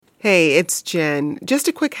Hey, it's Jen. Just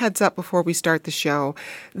a quick heads up before we start the show.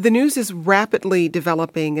 The news is rapidly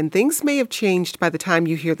developing and things may have changed by the time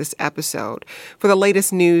you hear this episode. For the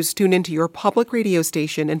latest news, tune into your public radio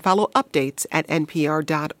station and follow updates at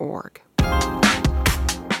npr.org.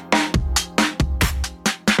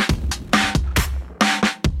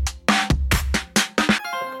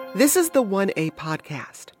 This is the 1A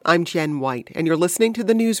podcast. I'm Jen White, and you're listening to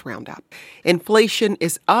the News Roundup. Inflation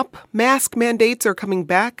is up, mask mandates are coming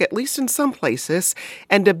back, at least in some places,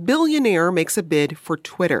 and a billionaire makes a bid for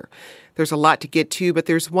Twitter. There's a lot to get to, but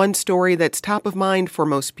there's one story that's top of mind for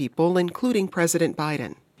most people, including President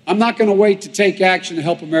Biden. I'm not going to wait to take action to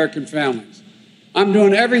help American families. I'm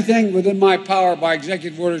doing everything within my power by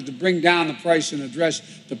executive orders to bring down the price and address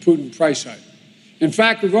the Putin price hike. In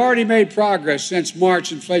fact, we've already made progress since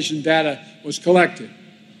March inflation data was collected.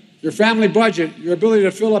 Your family budget, your ability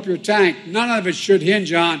to fill up your tank, none of it should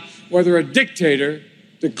hinge on whether a dictator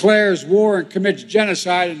declares war and commits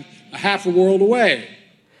genocide in half a world away.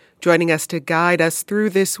 Joining us to guide us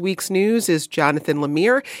through this week's news is Jonathan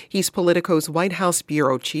Lemire. He's Politico's White House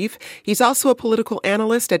bureau chief. He's also a political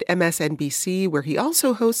analyst at MSNBC, where he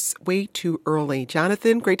also hosts Way Too Early.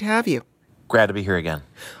 Jonathan, great to have you. Glad to be here again.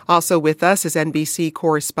 Also with us is NBC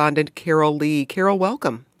correspondent Carol Lee. Carol,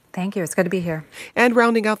 welcome. Thank you. It's good to be here. And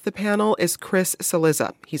rounding out the panel is Chris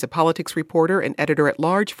Cillizza. He's a politics reporter and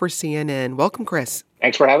editor-at-large for CNN. Welcome, Chris.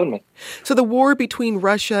 Thanks for having me. So the war between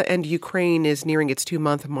Russia and Ukraine is nearing its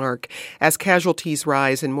 2-month mark. As casualties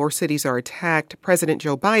rise and more cities are attacked, President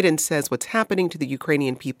Joe Biden says what's happening to the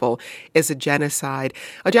Ukrainian people is a genocide.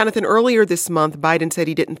 Jonathan, earlier this month, Biden said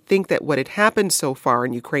he didn't think that what had happened so far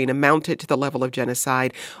in Ukraine amounted to the level of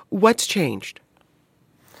genocide. What's changed?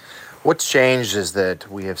 What's changed is that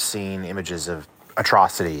we have seen images of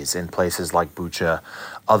atrocities in places like Bucha,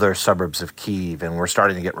 other suburbs of Kyiv, and we're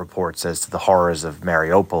starting to get reports as to the horrors of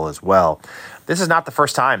Mariupol as well. This is not the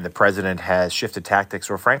first time the president has shifted tactics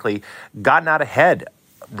or, frankly, gotten out ahead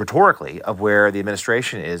rhetorically of where the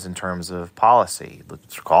administration is in terms of policy.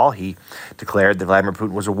 Let's recall he declared that Vladimir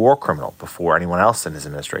Putin was a war criminal before anyone else in his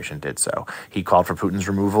administration did so. He called for Putin's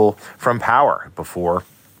removal from power before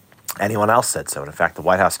anyone else said so. And in fact, the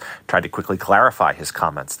White House tried to quickly clarify his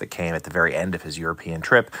comments that came at the very end of his European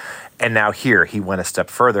trip. And now here, he went a step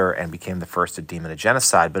further and became the first to deem it a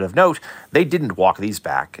genocide. But of note, they didn't walk these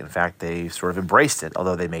back. In fact, they sort of embraced it,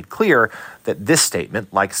 although they made clear that this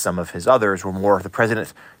statement, like some of his others, were more of the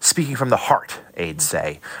president speaking from the heart, aides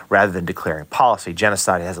say, rather than declaring policy.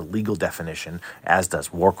 Genocide has a legal definition, as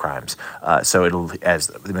does war crimes. So it'll, as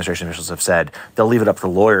the administration officials have said, they'll leave it up to the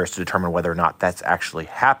lawyers to determine whether or not that's actually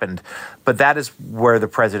happened. But that is where the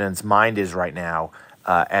president's mind is right now,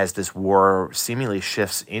 as this war seemingly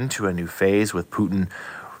shifts into a new phase, with Putin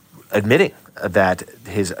admitting that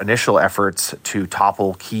his initial efforts to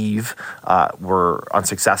topple Kyiv were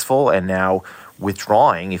unsuccessful, and now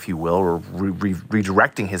withdrawing, if you will, or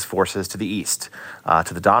redirecting his forces to the east,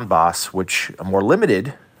 to the Donbass, which a more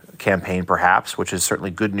limited campaign perhaps, which is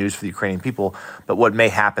certainly good news for the Ukrainian people, but what may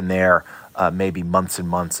happen there may be months and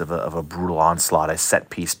months of a brutal onslaught, a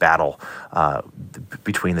set-piece battle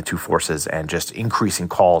between the two forces, and just increasing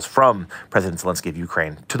calls from President Zelensky of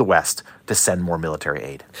Ukraine to the West to send more military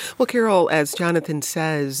aid. Well, Carol, as Jonathan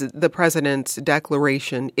says, the president's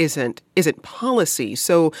declaration isn't policy.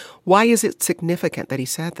 So why is it significant that he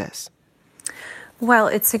said this? Well,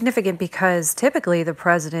 it's significant because typically the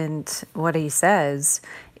president, what he says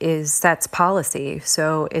is sets policy.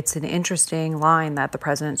 So it's an interesting line that the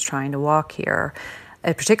president's trying to walk here,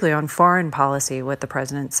 particularly on foreign policy. What the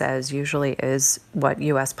president says usually is what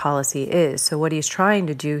U.S. policy is. So what he's trying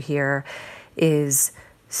to do here is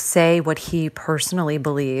say what he personally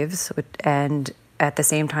believes and at the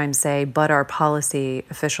same time say, but our policy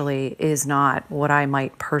officially is not what I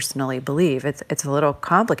might personally believe. It's a little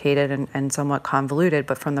complicated and somewhat convoluted,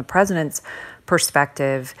 but from the president's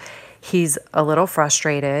perspective, he's a little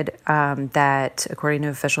frustrated that, according to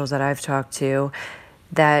officials that I've talked to,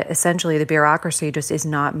 that essentially the bureaucracy just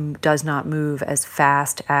does not move as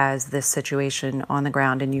fast as this situation on the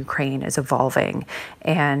ground in Ukraine is evolving.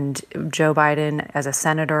 And Joe Biden, as a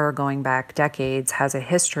senator going back decades, has a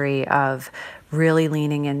history of really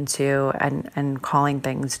leaning into and calling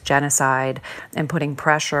things genocide and putting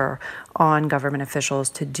pressure on government officials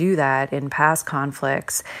to do that in past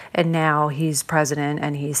conflicts. And now he's president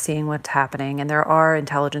and he's seeing what's happening. And there are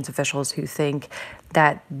intelligence officials who think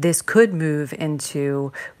that this could move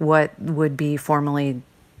into what would be formally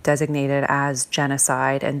designated as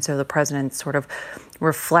genocide. And so the president's sort of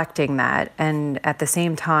reflecting that. And at the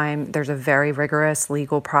same time, there's a very rigorous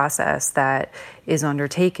legal process that is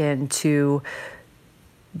undertaken to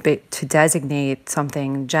to designate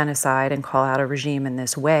something genocide and call out a regime in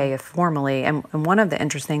this way formally. And one of the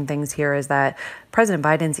interesting things here is that President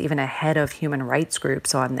Biden's even ahead of human rights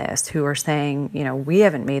groups on this, who are saying, we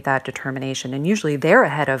haven't made that determination. And usually they're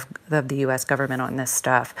ahead of the U.S. government on this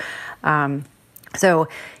stuff. So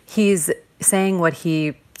he's saying what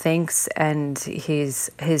he thinks, and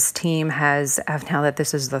his team has, now that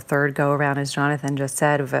this is the third go around, as Jonathan just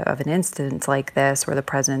said, of an instance like this where the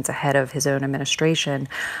president's ahead of his own administration,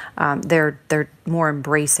 they're more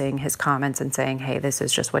embracing his comments and saying, hey, this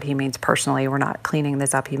is just what he means personally. We're not cleaning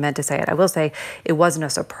this up. He meant to say it. I will say it wasn't a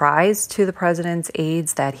surprise to the president's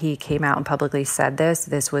aides that he came out and publicly said this.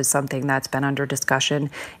 This was something that's been under discussion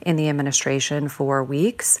in the administration for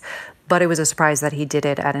weeks. But it was a surprise that he did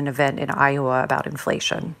it at an event in Iowa about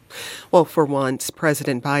inflation. Well, for once,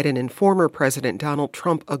 President Biden and former President Donald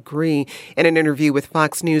Trump agree. In an interview with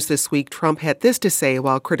Fox News this week, Trump had this to say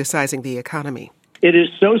while criticizing the economy. It is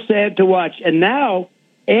so sad to watch. And now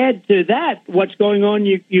add to that what's going on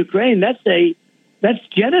in Ukraine. That's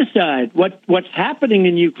genocide. What's happening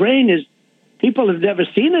in Ukraine is people have never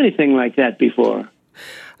seen anything like that before.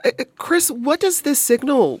 Chris, what does this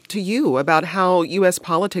signal to you about how U.S.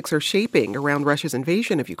 politics are shaping around Russia's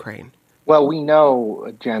invasion of Ukraine? Well, we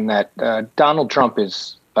know, Jen, that Donald Trump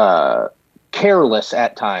is careless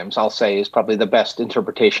at times, I'll say, is probably the best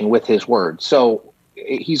interpretation with his words. So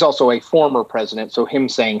he's also a former president, so him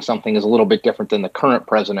saying something is a little bit different than the current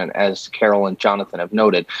president, as Carol and Jonathan have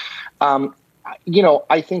noted.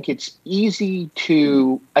 I think it's easy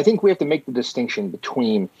I think we have to make the distinction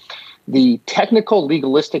between the technical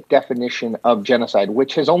legalistic definition of genocide,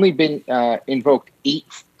 which has only been invoked 8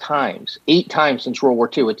 times since World War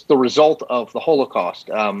II. It's the result of the Holocaust.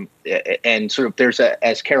 And sort of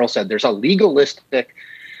as Carol said, there's a legalistic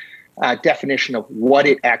definition of what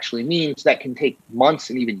it actually means that can take months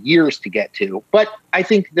and even years to get to. But I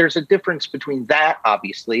think there's a difference between that,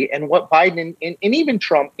 obviously, and what Biden and even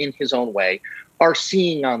Trump in his own way are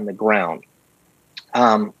seeing on the ground.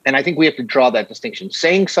 And I think we have to draw that distinction.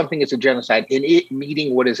 Saying something is a genocide and it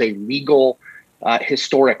meeting what is a legal,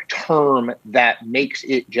 historic term that makes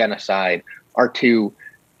it genocide are two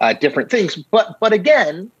different things. But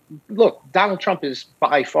again, look, Donald Trump is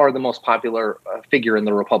by far the most popular figure in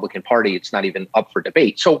the Republican Party. It's not even up for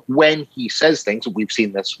debate. So when he says things, we've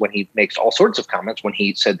seen this when he makes all sorts of comments, when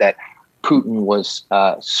he said that Putin was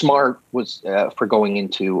smart for going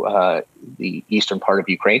into the eastern part of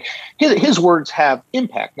Ukraine. His words have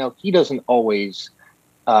impact. Now, he doesn't always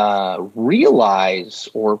realize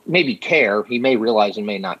or maybe care. He may realize and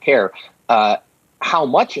may not care how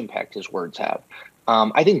much impact his words have.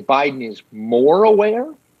 I think Biden is more aware.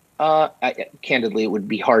 Candidly, it would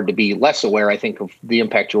be hard to be less aware, I think, of the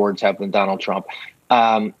impact your words have than Donald Trump.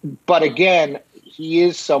 But again, he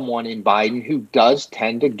is someone in Biden who does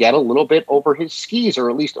tend to get a little bit over his skis, or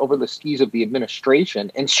at least over the skis of the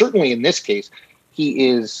administration. And certainly in this case, he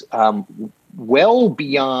is well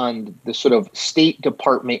beyond the sort of State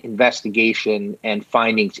Department investigation and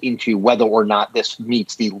findings into whether or not this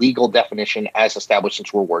meets the legal definition as established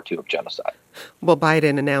since World War II of genocide. Well,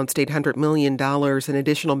 Biden announced $800 million in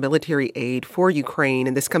additional military aid for Ukraine,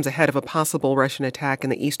 and this comes ahead of a possible Russian attack in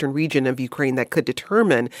the eastern region of Ukraine that could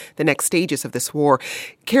determine the next stages of this war.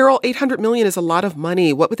 Carol, $800 million is a lot of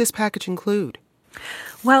money. What would this package include?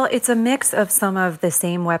 Well, it's a mix of some of the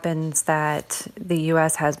same weapons that the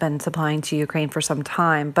U.S. has been supplying to Ukraine for some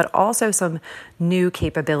time, but also some new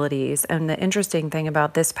capabilities. And the interesting thing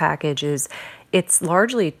about this package is it's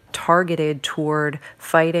largely targeted toward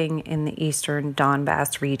fighting in the eastern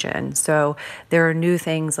Donbass region. So there are new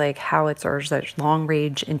things like howitzers, there's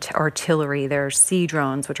long-range artillery, there's sea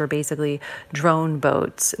drones, which are basically drone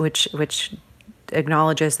boats, which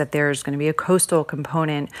acknowledges that there's going to be a coastal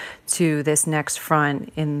component to this next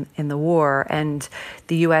front in the war. And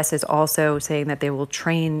the U.S. is also saying that they will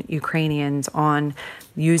train Ukrainians on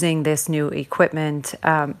using this new equipment.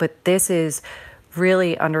 But this is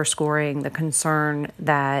really underscoring the concern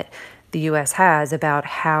that the U.S. has about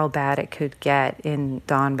how bad it could get in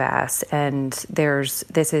Donbass. And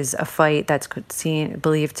this is a fight that's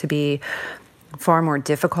believed to be far more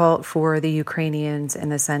difficult for the Ukrainians in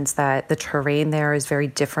the sense that the terrain there is very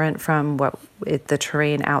different from the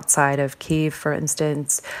terrain outside of Kyiv, for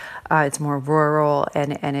instance. It's more rural,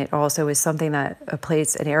 and it also is something an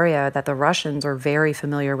area that the Russians are very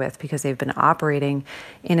familiar with because they've been operating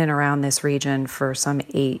in and around this region for some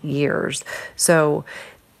 8 years. So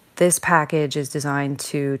this package is designed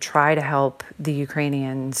to try to help the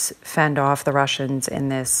Ukrainians fend off the Russians in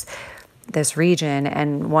this region.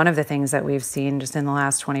 And one of the things that we've seen just in the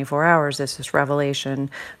last 24 hours is this revelation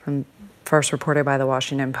from first reported by the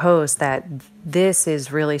Washington Post, that this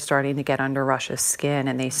is really starting to get under Russia's skin.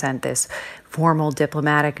 And they sent this formal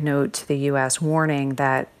diplomatic note to the U.S. warning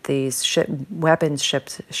that these weapons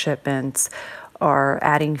shipments are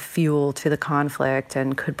adding fuel to the conflict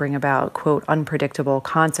and could bring about, quote, unpredictable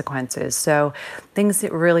consequences. So things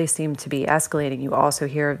that really seem to be escalating. You also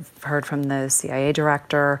heard from the CIA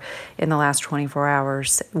director in the last 24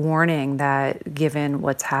 hours warning that given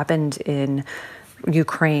what's happened in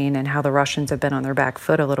Ukraine and how the Russians have been on their back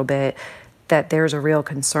foot a little bit, that there's a real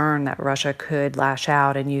concern that Russia could lash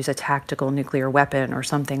out and use a tactical nuclear weapon or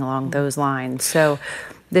something along those lines. So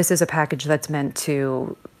this is a package that's meant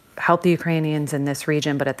to help the Ukrainians in this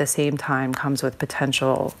region, but at the same time comes with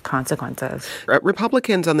potential consequences.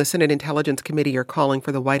 Republicans on the Senate Intelligence Committee are calling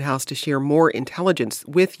for the White House to share more intelligence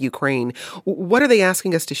with Ukraine. What are they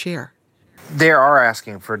asking us to share? They are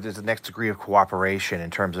asking for the next degree of cooperation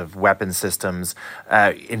in terms of weapon systems,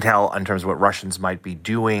 intel in terms of what Russians might be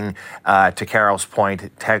doing. To Carol's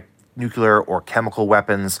point, nuclear or chemical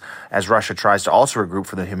weapons, as Russia tries to also regroup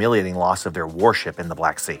for the humiliating loss of their warship in the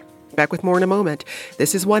Black Sea. Back with more in a moment.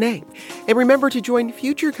 This is 1A. And remember to join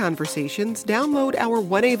future conversations. Download our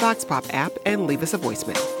 1A Vox Pop app and leave us a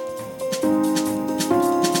voicemail.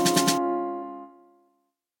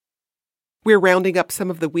 We're rounding up some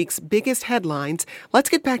of the week's biggest headlines. Let's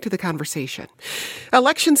get back to the conversation.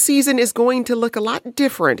 Election season is going to look a lot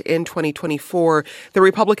different in 2024. The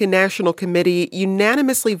Republican National Committee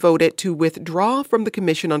unanimously voted to withdraw from the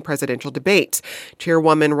Commission on Presidential Debates.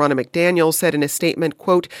 Chairwoman Ronna McDaniel said in a statement,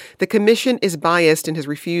 quote, "The commission is biased and has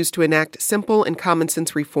refused to enact simple and common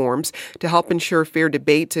sense reforms to help ensure fair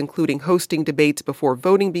debates, including hosting debates before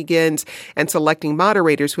voting begins and selecting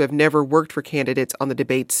moderators who have never worked for candidates on the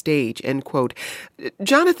debate stage," end quote.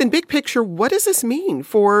 Jonathan, big picture, what does this mean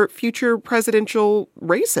for future presidential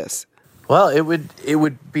races? Well, it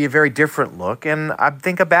would be a very different look, and I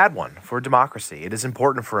think a bad one for democracy. It is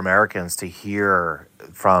important for Americans to hear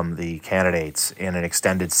from the candidates in an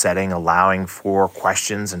extended setting, allowing for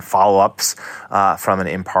questions and follow-ups from an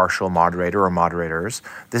impartial moderator or moderators.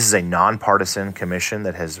 This is a nonpartisan commission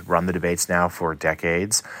that has run the debates now for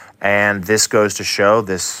decades. And this goes to show,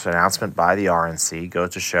 this announcement by the RNC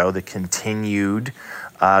goes to show the continued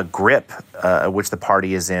grip which the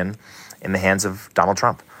party is in the hands of Donald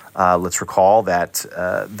Trump. Let's recall that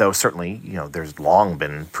though certainly, there's long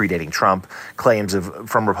been predating Trump claims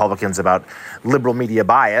from Republicans about liberal media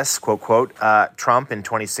bias, quote, quote, Trump in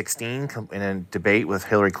 2016 in a debate with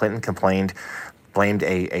Hillary Clinton blamed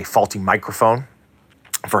a faulty microphone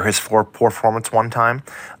for his poor performance one time.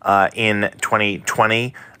 In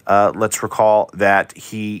 2020, let's recall that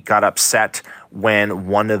he got upset when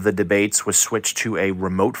one of the debates was switched to a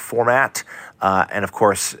remote format, and of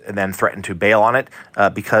course, then threatened to bail on it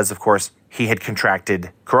because, of course, he had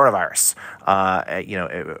contracted coronavirus,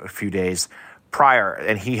 a few days prior,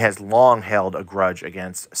 and he has long held a grudge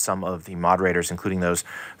against some of the moderators, including those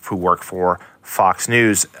who work for Fox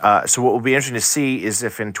News. So what will be interesting to see is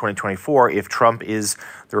if in 2024, if Trump is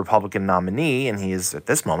the Republican nominee, and he is at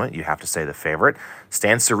this moment, you have to say the favorite,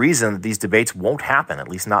 stands to reason that these debates won't happen, at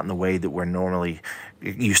least not in the way that we're normally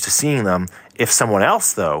used to seeing them. If someone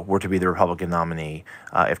else, though, were to be the Republican nominee,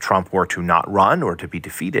 if Trump were to not run or to be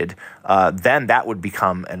defeated, then that would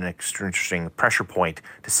become an extra interesting pressure point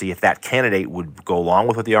to see if that candidate would go along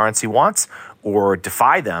with what the RNC wants or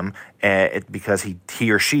defy them because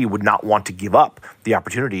he or she would not want to give up the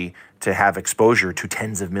opportunity to have exposure to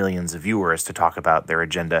tens of millions of viewers to talk about their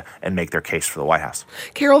agenda and make their case for the White House.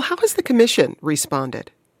 Carol, how has the commission responded?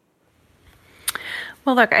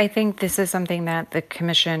 Well, look, I think this is something that the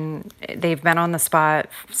commission, they've been on the spot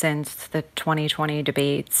since the 2020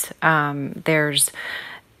 debates. This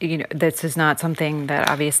is not something that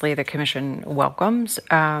obviously the commission welcomes.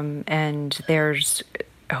 And there's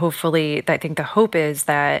hopefully, I think the hope is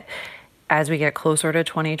that as we get closer to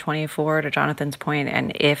 2024, to Jonathan's point,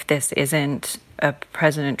 and if this isn't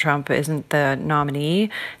President Trump isn't the nominee,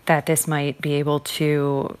 that this might be able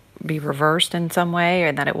to be reversed in some way,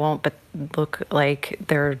 and that it won't look like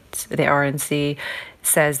the RNC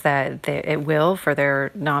says that it will for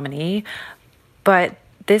their nominee. But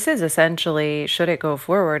this is essentially, should it go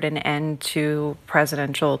forward, an end to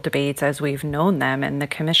presidential debates as we've known them, and the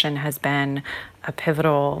commission has been a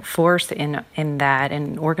pivotal force in that,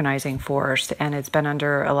 an organizing force, and it's been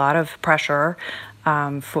under a lot of pressure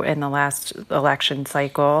in the last election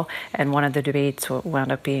cycle, and one of the debates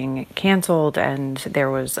wound up being canceled, and there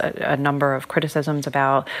was a number of criticisms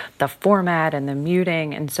about the format and the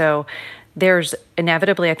muting, and so there's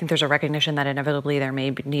inevitably, I think there's a recognition that inevitably there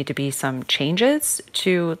may need to be some changes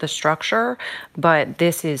to the structure, but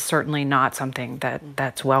this is certainly not something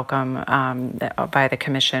that's welcome by the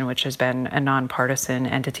commission, which has been a nonpartisan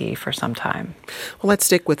entity for some time. Well, let's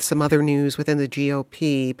stick with some other news within the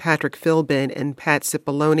GOP. Patrick Philbin and Pat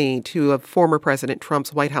Cipollone, two of former President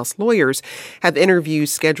Trump's White House lawyers, have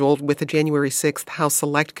interviews scheduled with the January 6th House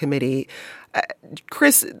Select Committee.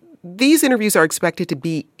 Chris, these interviews are expected to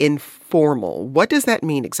be informal. What does that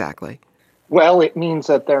mean exactly? Well, it means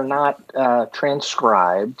that they're not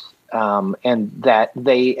transcribed and that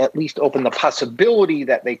they at least open the possibility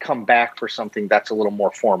that they come back for something that's a little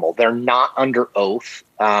more formal. They're not under oath.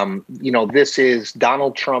 This is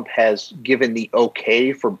Donald Trump has given the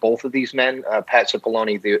okay for both of these men, Pat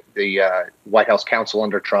Cipollone, the White House counsel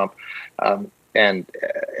under Trump, and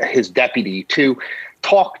his deputy, to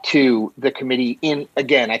talk to the committee in,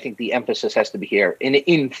 again, I think the emphasis has to be here, in an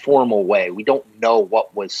informal way. We don't know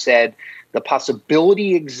what was said. The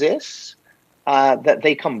possibility exists that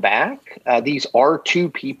they come back. These are two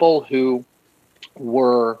people who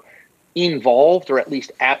were involved, or at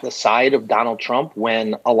least at the side of Donald Trump,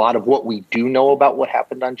 when a lot of what we do know about what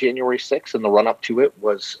happened on January 6th and the run-up to it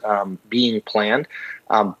was being planned.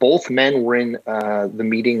 Both men were in the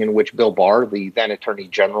meeting in which Bill Barr, the then Attorney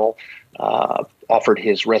General, offered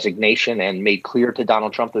his resignation and made clear to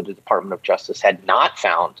Donald Trump that the Department of Justice had not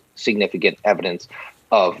found significant evidence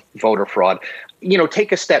of voter fraud.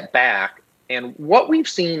 Take a step back. And what we've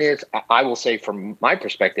seen is, I will say from my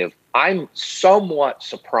perspective, I'm somewhat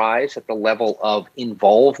surprised at the level of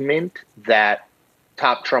involvement that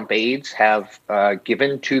top Trump aides have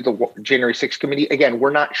given to the January 6th committee. Again,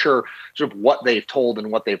 we're not sure sort of what they've told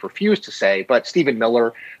and what they've refused to say, but Stephen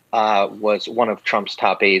Miller was one of Trump's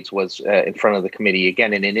top aides, was in front of the committee,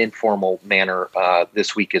 again, in an informal manner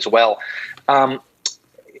this week as well.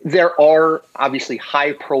 There are obviously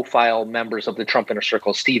high-profile members of the Trump inner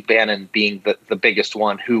circle, Steve Bannon being the biggest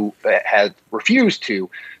one, who had refused to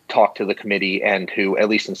talk to the committee and who, at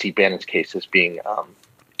least in Steve Bannon's case, is being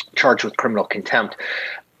charged with criminal contempt.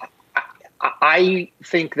 I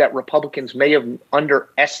think that Republicans may have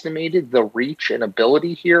underestimated the reach and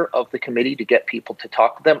ability here of the committee to get people to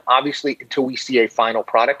talk to them. Obviously, until we see a final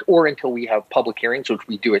product or until we have public hearings, which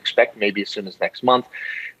we do expect maybe as soon as next month,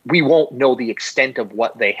 we won't know the extent of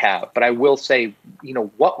what they have. But I will say,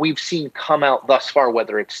 what we've seen come out thus far,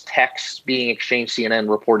 whether it's texts being exchanged, CNN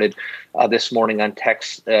reported this morning on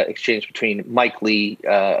text exchange between Mike Lee,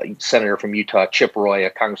 senator from Utah, Chip Roy, a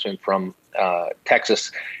congressman from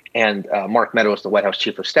Texas, and Mark Meadows, the White House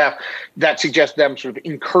chief of staff, that suggests them sort of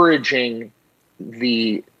encouraging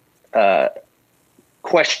the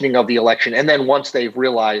questioning of the election. And then once they've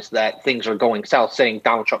realized that things are going south, saying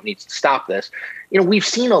Donald Trump needs to stop this. We've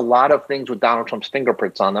seen a lot of things with Donald Trump's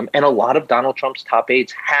fingerprints on them, and a lot of Donald Trump's top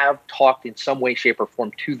aides have talked in some way, shape, or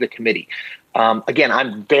form to the committee. Again,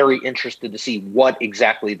 I'm very interested to see what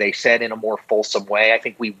exactly they said in a more fulsome way. I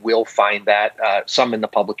think we will find that some in the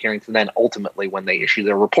public hearings, and then ultimately when they issue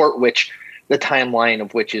their report, which the timeline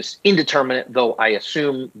of which is indeterminate, though I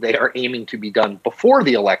assume they are aiming to be done before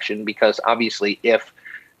the election, because obviously if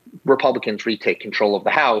Republicans retake control of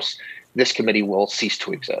the House, this committee will cease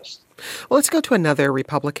to exist. Well, let's go to another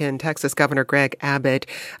Republican, Texas Governor Greg Abbott.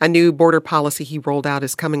 A new border policy he rolled out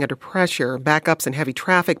is coming under pressure. Backups and heavy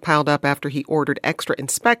traffic piled up after he ordered extra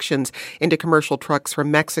inspections into commercial trucks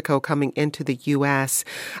from Mexico coming into the U.S.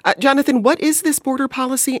 Jonathan, what is this border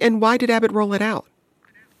policy and why did Abbott roll it out?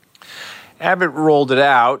 Abbott rolled it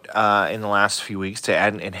out in the last few weeks to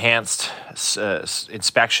add enhanced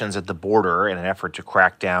inspections at the border in an effort to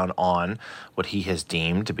crack down on what he has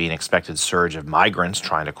deemed to be an expected surge of migrants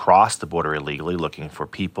trying to cross the border illegally, looking for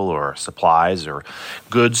people or supplies or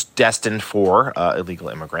goods destined for illegal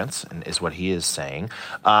immigrants, and is what he is saying.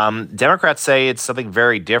 Democrats say it's something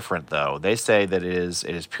very different, though. They say that it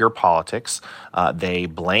is pure politics. They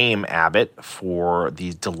blame Abbott for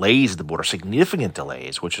these delays at the border, significant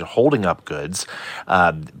delays, which is holding up goods,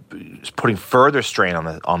 putting further strain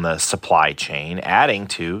on the supply chain, adding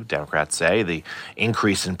to, Democrats say, the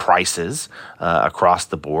increase in prices across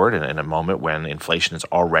the board in a moment when inflation is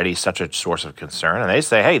already such a source of concern. And they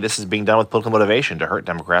say, hey, this is being done with political motivation to hurt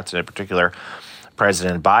Democrats, and in particular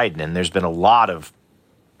President Biden. And there's been a lot of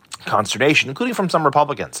consternation, including from some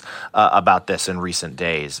Republicans, about this in recent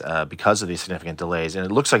days because of these significant delays. And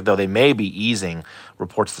it looks like, though, they may be easing.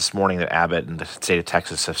 Reports this morning that Abbott and the state of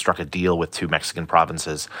Texas have struck a deal with 2 Mexican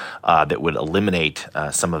provinces that would eliminate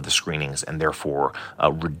some of the screenings and therefore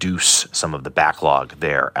reduce some of the backlog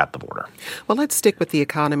there at the border. Well, let's stick with the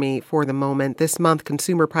economy for the moment. This month,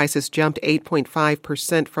 consumer prices jumped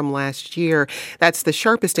 8.5% from last year. That's the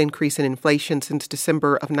sharpest increase in inflation since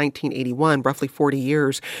December of 1981, roughly 40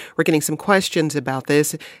 years. We're getting some questions about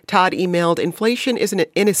this. Todd emailed, inflation is an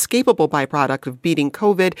inescapable byproduct of beating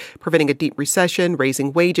COVID, preventing a deep recession,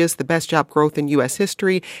 raising wages, the best job growth in U.S.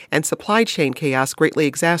 history, and supply chain chaos greatly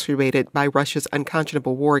exacerbated by Russia's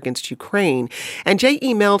unconscionable war against Ukraine. And Jay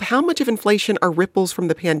emailed, how much of inflation are ripples from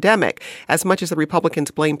the pandemic? As much as the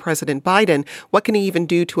Republicans blame President Biden, what can he even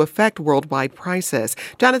do to affect worldwide prices?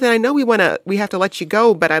 Jonathan, I know we have to let you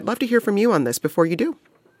go, but I'd love to hear from you on this before you do.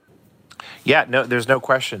 Yeah, no, there's no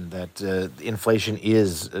question that inflation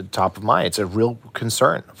is top of mind. It's a real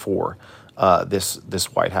concern for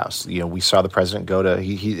this White House. You know, we saw the president go to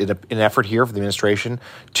he in an effort here for the administration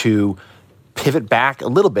to pivot back a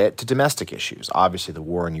little bit to domestic issues. Obviously, the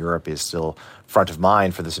war in Europe is still front of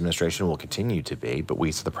mind for this administration, will continue to be. But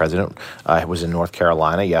the president was in North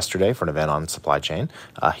Carolina yesterday for an event on supply chain.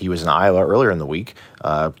 He was in Iowa earlier in the week,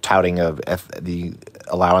 touting the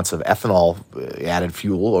allowance of ethanol added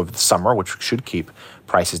fuel over the summer, which should keep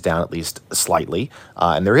prices down at least slightly.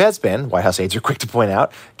 And there has been, White House aides are quick to point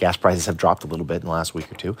out, gas prices have dropped a little bit in the last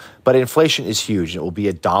week or two. But inflation is huge. It will be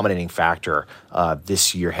a dominating factor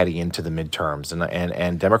this year heading into the midterms.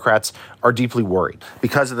 And Democrats are deeply worried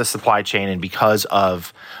because of the supply chain and because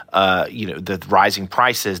of the rising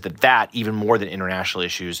prices, that even more than international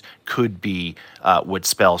issues could be what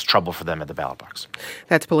spells trouble for them at the ballot box.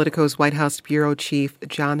 That's Politico's White House Bureau Chief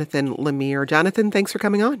Jonathan Lemire. Jonathan, thanks for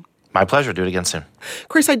coming on. My pleasure. Do it again soon.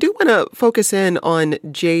 Chris, I do want to focus in on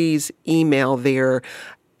Jay's email there.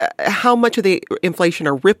 How much of the inflation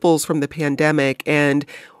are ripples from the pandemic, and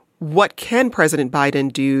what can President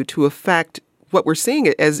Biden do to affect what we're seeing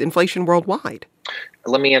as inflation worldwide?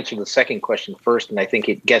 Let me answer the second question first, and I think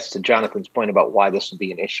it gets to Jonathan's point about why this will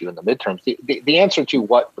be an issue in the midterms. The answer to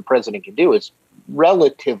what the president can do is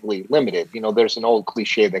relatively limited. You know, there's an old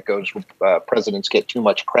cliche that goes, presidents get too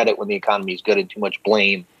much credit when the economy is good and too much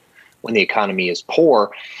blame when the economy is poor,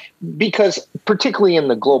 because particularly in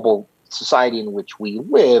the global society in which we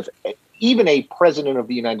live, even a president of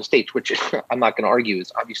the United States, which I'm not going to argue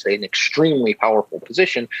is obviously an extremely powerful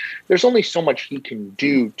position, there's only so much he can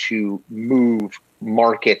do to move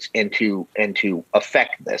markets and to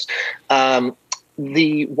affect this.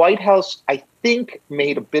 The White House, I think,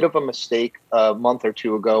 made a bit of a mistake a month or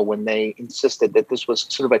two ago when they insisted that this was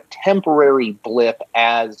sort of a temporary blip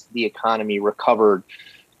as the economy recovered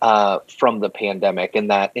from the pandemic, and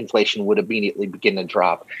that inflation would immediately begin to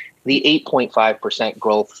drop. The 8.5%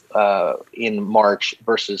 growth in March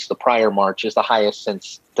versus the prior March is the highest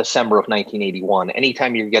since December of 1981.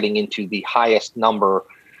 Anytime you're getting into the highest number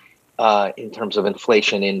in terms of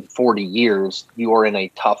inflation in 40 years, you are in a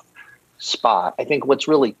tough spot. I think what's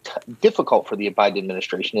really difficult for the Biden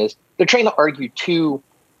administration is they're trying to argue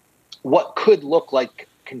what could look like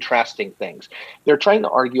contrasting things. They're trying to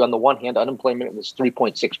argue, on the one hand, unemployment was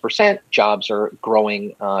 3.6%. Jobs are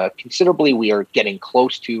growing considerably. We are getting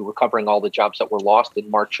close to recovering all the jobs that were lost in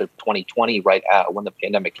March of 2020, right when the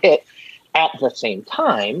pandemic hit. At the same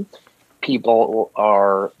people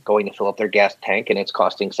are going to fill up their gas tank and it's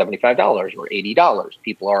costing $75 or $80.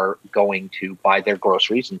 People are going to buy their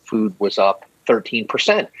groceries, and food was up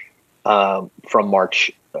 13% from March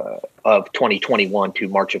of 2021 to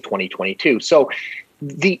March of 2022. So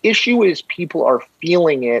the issue is people are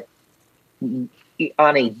feeling it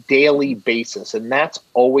on a daily basis, and that's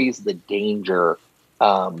always the danger,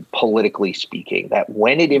 politically speaking, that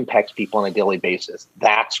when it impacts people on a daily basis,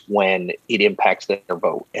 that's when it impacts their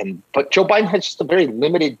vote. But Joe Biden has just a very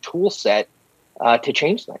limited tool set to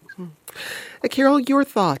change things. Carol, your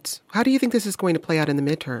thoughts. How do you think this is going to play out in the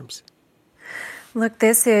midterms? Look,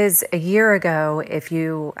 this is a year ago. If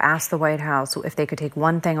you asked the White House if they could take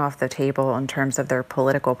one thing off the table in terms of their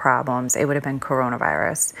political problems, it would have been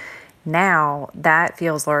coronavirus. Now that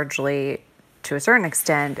feels largely, to a certain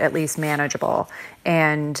extent, at least manageable.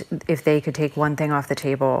 And if they could take one thing off the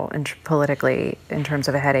table politically in terms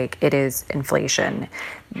of a headache, it is inflation.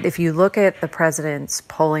 If you look at the president's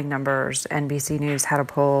polling numbers, NBC News had a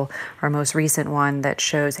poll, our most recent one, that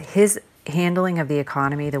shows his handling of the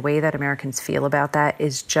economy, the way that Americans feel about that,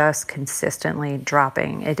 is just consistently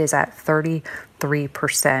dropping. It is at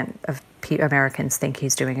 33% of Americans think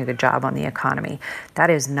he's doing a good job on the economy. That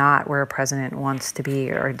is not where a president wants to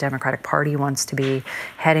be, or a Democratic Party wants to be,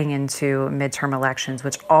 heading into midterm elections,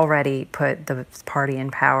 which already put the party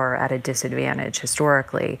in power at a disadvantage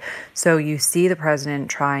historically. So you see the president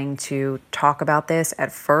trying to talk about this.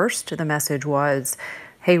 At first, the message was,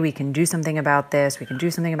 hey, we can do something about this. We can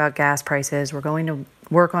do something about gas prices. We're going to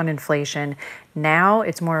work on inflation. Now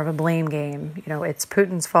it's more of a blame game. It's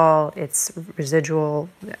Putin's fault. It's residual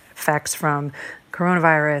effects from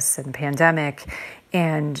coronavirus and the pandemic.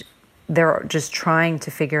 And they're just trying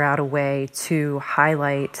to figure out a way to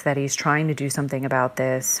highlight that he's trying to do something about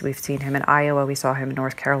this. We've seen him in Iowa. We saw him in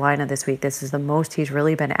North Carolina this week. This is the most he's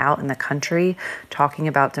really been out in the country talking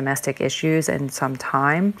about domestic issues in some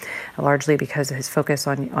time, largely because of his focus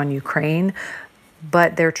on Ukraine.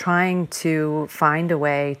 But they're trying to find a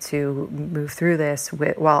way to move through this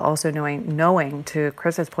while also knowing, to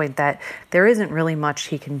Chris's point, that there isn't really much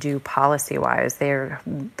he can do policy-wise.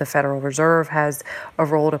 The Federal Reserve has a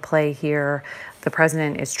role to play here. The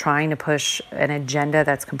president is trying to push an agenda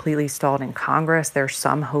that's completely stalled in Congress. There's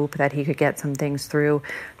some hope that he could get some things through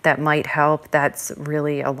that might help. That's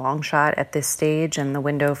really a long shot at this stage, and the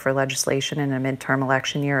window for legislation in a midterm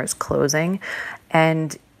election year is closing.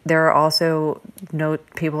 And there are also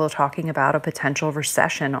people talking about a potential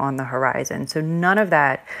recession on the horizon. So none of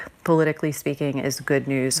that, politically speaking, is good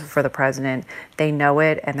news for the president. They know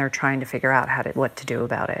it, and they're trying to figure out what to do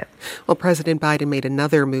about it. Well, President Biden made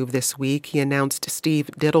another move this week. He announced Steve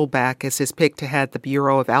Dittelback as his pick to head the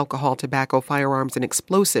Bureau of Alcohol, Tobacco, Firearms, and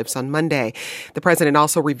Explosives on Monday. The president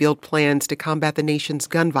also revealed plans to combat the nation's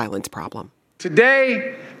gun violence problem.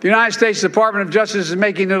 Today, the United States Department of Justice is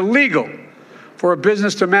making it illegal for a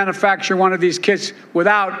business to manufacture one of these kits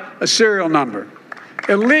without a serial number.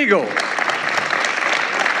 Illegal.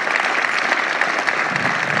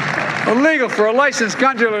 Illegal for a licensed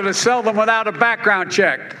gun dealer to sell them without a background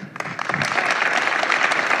check.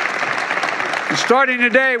 And starting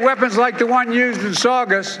today, weapons like the one used in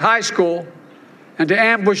Saugus High School and to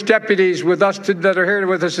ambush deputies that are here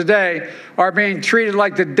with us today are being treated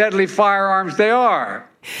like the deadly firearms they are.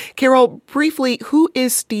 Carol, briefly, who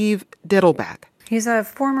is Steve Dittelback? He's a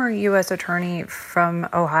former U.S. attorney from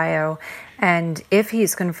Ohio, and if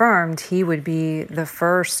he's confirmed, he would be the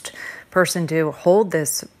first person to hold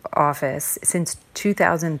this office since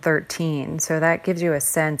 2013. So that gives you a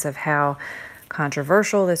sense of how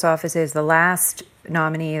controversial this office is. The last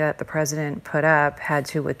nominee that the president put up had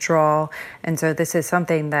to withdraw. And so this is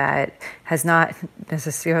something that has not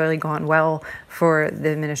necessarily gone well for the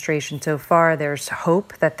administration so far. There's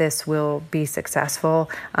hope that this will be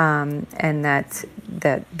successful, and that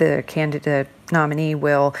the candidate nominee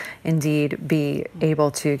will indeed be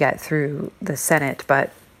able to get through the Senate.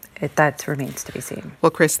 But that remains to be seen.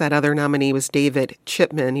 Well, Chris, that other nominee was David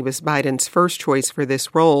Chipman. He was Biden's first choice for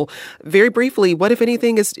this role. Very briefly, what, if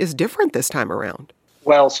anything, is different this time around?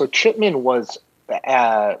 Well, so Chipman was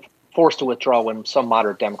forced to withdraw when some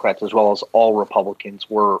moderate Democrats, as well as all Republicans,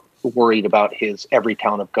 were worried about his every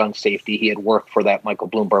town of gun safety. He had worked for that Michael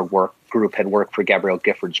Bloomberg group, had worked for Gabrielle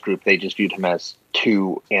Giffords' group. They just viewed him as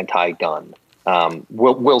too anti-gun.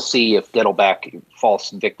 We'll see if Dittelback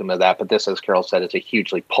falls victim of that. But this, as Carol said, is a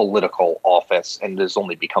hugely political office and has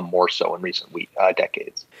only become more so in recent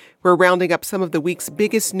decades. We're rounding up some of the week's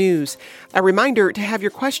biggest news. A reminder to have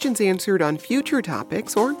your questions answered on future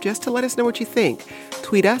topics or just to let us know what you think.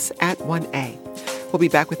 Tweet us at 1A. We'll be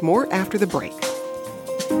back with more after the break.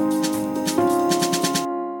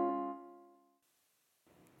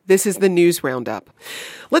 This is the News Roundup.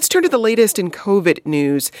 Let's turn to the latest in COVID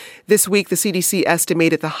news. This week, the CDC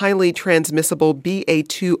estimated the highly transmissible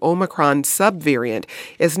BA2 Omicron subvariant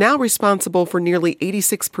is now responsible for nearly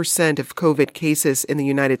 86% of COVID cases in the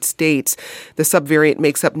United States. The subvariant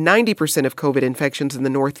makes up 90% of COVID infections in the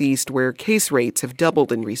Northeast, where case rates have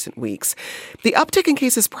doubled in recent weeks. The uptick in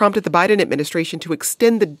cases prompted the Biden administration to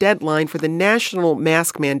extend the deadline for the national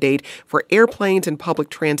mask mandate for airplanes and public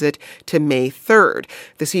transit to May 3rd.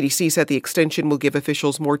 The CDC said the extension will give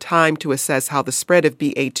officials more time to assess how the spread of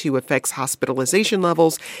BA2 affects hospitalization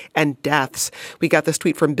levels and deaths. We got this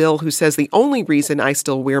tweet from Bill, who says the only reason I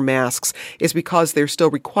still wear masks is because they're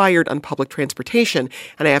still required on public transportation,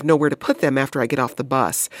 and I have nowhere to put them after I get off the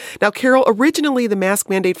bus. Now, Carol, originally the mask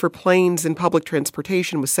mandate for planes and public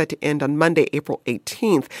transportation was set to end on Monday, April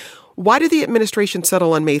 18th. Why did the administration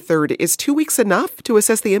settle on May 3rd? Is 2 weeks enough to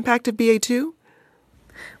assess the impact of BA2?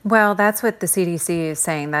 Well, that's what the CDC is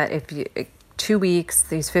saying, that if 2 weeks,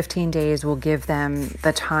 these 15 days will give them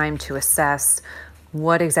the time to assess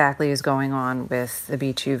what exactly is going on with the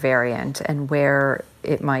B2 variant and where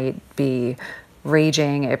it might be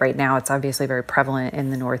raging. Right now, it's obviously very prevalent in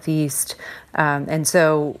the Northeast. And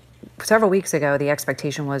so several weeks ago, the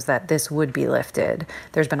expectation was that this would be lifted.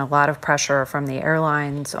 There's been a lot of pressure from the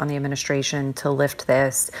airlines on the administration to lift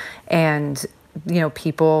this. And,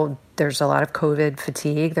 there's a lot of COVID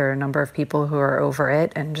fatigue. There are a number of people who are over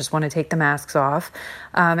it and just want to take the masks off.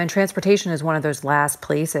 And transportation is one of those last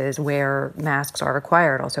places where masks are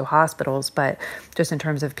required, also hospitals, but just in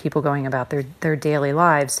terms of people going about their daily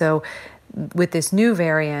lives. So with this new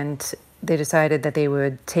variant, they decided that they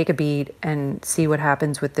would take a beat and see what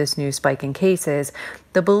happens with this new spike in cases.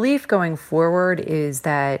 The belief going forward is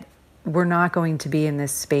that we're not going to be in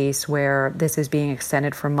this space where this is being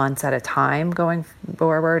extended for months at a time going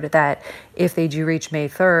forward, that if they do reach May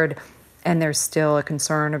 3rd and there's still a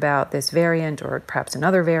concern about this variant or perhaps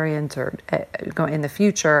another variant or in the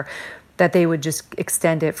future, that they would just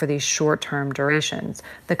extend it for these short-term durations.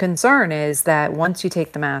 The concern is that once you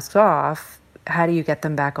take the masks off, how do you get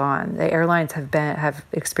them back on? The airlines have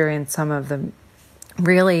experienced some of the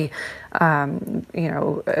really,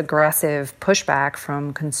 aggressive pushback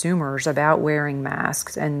from consumers about wearing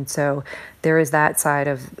masks. And so there is that side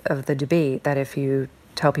of the debate that if you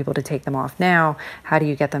tell people to take them off now, how do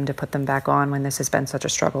you get them to put them back on when this has been such a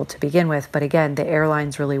struggle to begin with? But again, the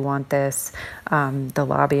airlines really want this. The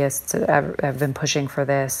lobbyists have been pushing for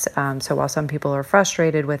this. So while some people are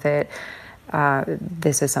frustrated with it,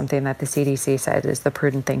 this is something that the CDC said is the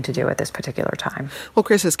prudent thing to do at this particular time. Well,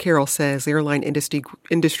 Chris, as Carol says, the airline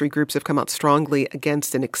industry groups have come out strongly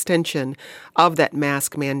against an extension of that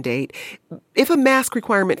mask mandate. If a mask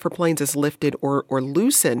requirement for planes is lifted or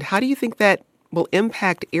loosened, how do you think that will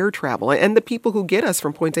impact air travel and the people who get us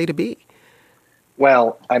from point A to B?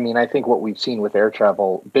 Well, I think what we've seen with air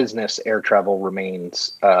travel, business air travel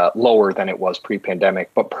remains lower than it was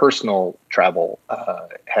pre-pandemic, but personal travel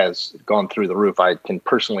has gone through the roof. I can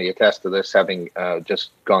personally attest to this, having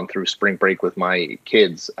just gone through spring break with my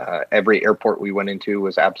kids. Every airport we went into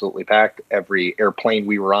was absolutely packed. Every airplane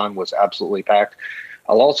we were on was absolutely packed.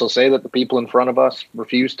 I'll also say that the people in front of us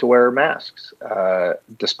refused to wear masks,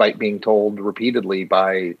 despite being told repeatedly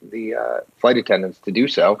by the flight attendants to do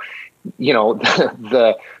so.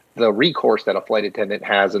 The recourse that a flight attendant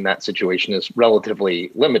has in that situation is relatively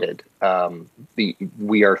limited.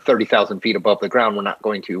 We are 30,000 feet above the ground. We're not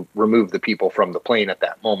going to remove the people from the plane at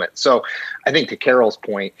that moment. So I think to Carol's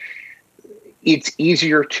point, it's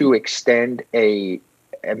easier to extend a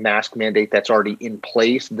mask mandate that's already in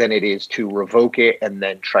place than it is to revoke it and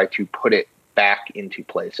then try to put it back into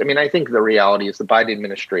place. I think the reality is the Biden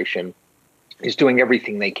administration is doing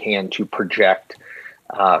everything they can to project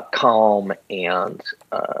calm and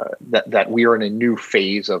that we are in a new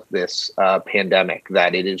phase of this pandemic,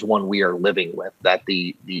 that it is one we are living with, that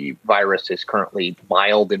the virus is currently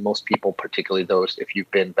mild in most people, particularly those if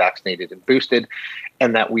you've been vaccinated and boosted,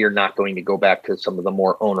 and that we are not going to go back to some of the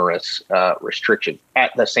more onerous restrictions.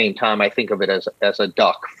 At the same time, I think of it as a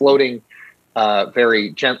duck floating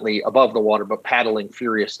very gently above the water, but paddling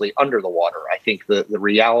furiously under the water. I think the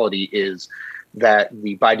reality is that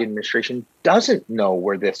the Biden administration doesn't know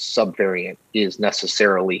where this subvariant is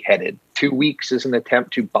necessarily headed. 2 weeks is an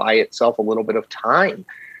attempt to buy itself a little bit of time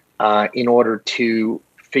in order to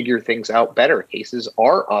figure things out better. Cases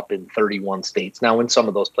are up in 31 states. Now, in some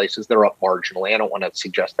of those places, they're up marginally. I don't want to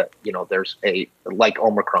suggest that, there's like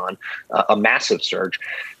Omicron, a massive surge.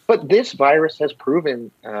 But this virus has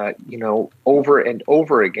proven, over and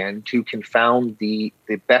over again to confound the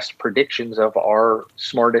best predictions of our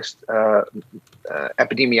smartest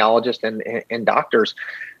epidemiologists and doctors.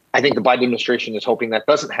 I think the Biden administration is hoping that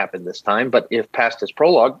doesn't happen this time. But if past is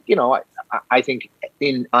prologue, I think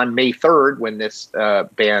on May 3rd, when this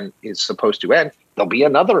ban is supposed to end, there'll be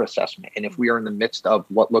another assessment. And if we are in the midst of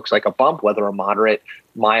what looks like a bump, whether a moderate,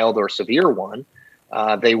 mild, or severe one,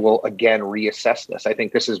 they will again reassess this. I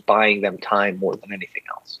think this is buying them time more than anything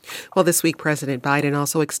else. Well, this week, President Biden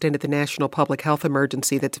also extended the national public health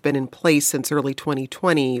emergency that's been in place since early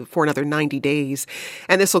 2020 for another 90 days.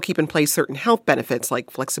 And this will keep in place certain health benefits like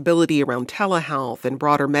flexibility around telehealth and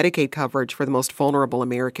broader Medicaid coverage for the most vulnerable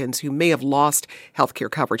Americans who may have lost health care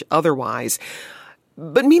coverage otherwise.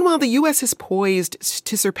 But meanwhile, the U.S. is poised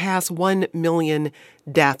to surpass 1 million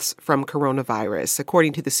deaths from coronavirus.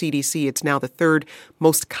 According to the CDC, it's now the third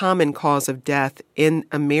most common cause of death in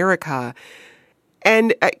America.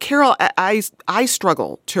 And Carol, I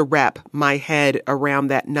struggle to wrap my head around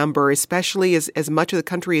that number, especially as much of the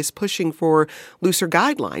country is pushing for looser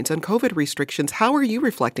guidelines on COVID restrictions. How are you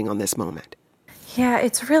reflecting on this moment? Yeah,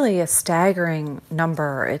 it's really a staggering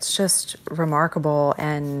number. It's just remarkable.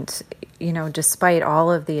 And, despite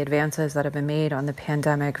all of the advances that have been made on the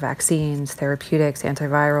pandemic, vaccines, therapeutics,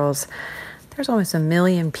 antivirals, there's almost 1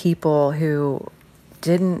 million people who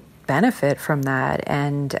didn't benefit from that.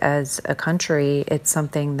 And as a country, it's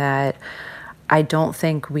something that I don't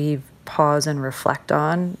think we pause and reflect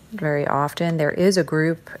on very often. There is a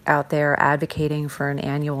group out there advocating for an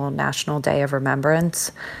annual National Day of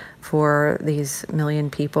Remembrance for these 1 million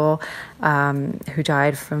people who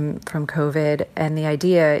died from COVID. And the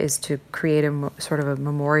idea is to create a sort of a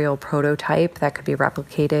memorial prototype that could be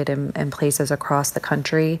replicated in places across the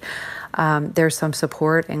country. There's some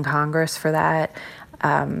support in Congress for that.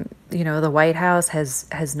 The White House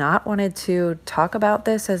has not wanted to talk about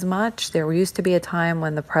this as much. There used to be a time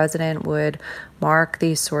when the president would mark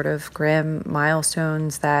these sort of grim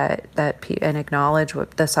milestones and acknowledge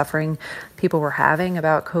what the suffering people were having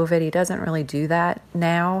about COVID. He doesn't really do that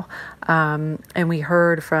now. And we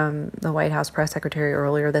heard from the White House press secretary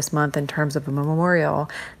earlier this month in terms of a memorial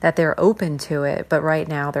that they're open to it, but right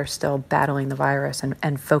now they're still battling the virus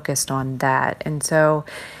and focused on that. And so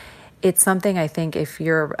it's something I think if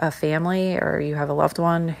you're a family or you have a loved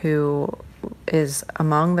one who is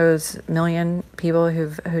among those 1 million people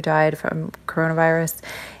who died from coronavirus,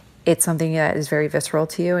 it's something that is very visceral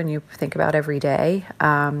to you and you think about every day.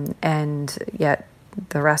 And yet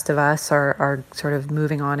the rest of us are sort of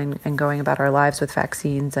moving on and going about our lives with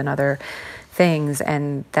vaccines and other things.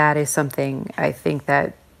 And that is something I think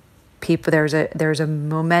that there's a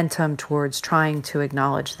momentum towards trying to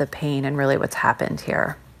acknowledge the pain and really what's happened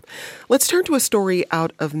here. Let's turn to a story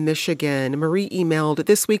out of Michigan. Marie emailed,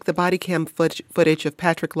 this week the body cam footage of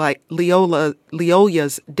Patrick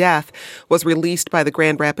Lyoya's death was released by the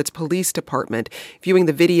Grand Rapids Police Department. Viewing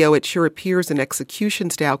the video, it sure appears an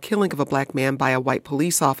execution-style killing of a black man by a white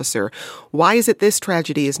police officer. Why is it this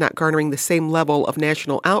tragedy is not garnering the same level of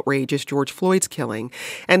national outrage as George Floyd's killing?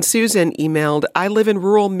 And Susan emailed, I live in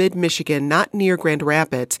rural mid-Michigan, not near Grand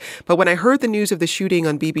Rapids, but when I heard the news of the shooting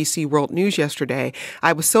on BBC World News yesterday,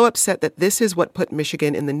 I was so upset that this is what put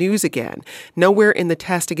Michigan in the news again. Nowhere in the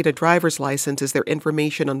test to get a driver's license is there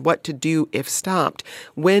information on what to do if stopped.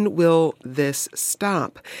 When will this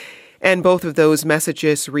stop? And both of those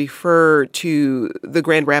messages refer to the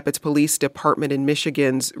Grand Rapids Police Department in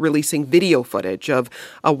Michigan's releasing video footage of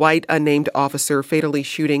a white unnamed officer fatally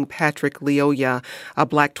shooting Patrick Lyoya, a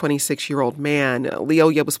black 26-year-old man.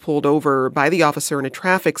 Lyoya was pulled over by the officer in a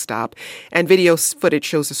traffic stop, and video footage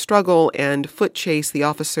shows a struggle and foot chase. The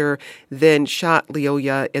officer then shot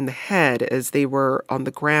Lyoya in the head as they were on the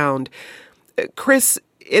ground. Chris,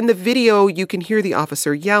 in the video, you can hear the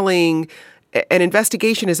officer yelling. An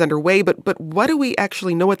investigation is underway, but what do we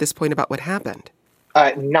actually know at this point about what happened?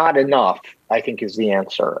 Not enough, I think, is the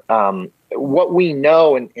answer. What we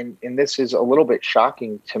know, and this is a little bit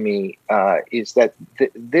shocking to me, is that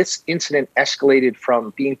this incident escalated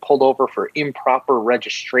from being pulled over for improper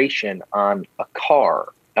registration on a car.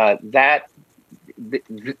 That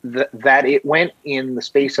it went in the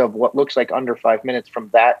space of what looks like under 5 minutes from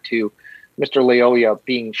that to Mr. Lyoya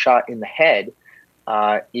being shot in the head.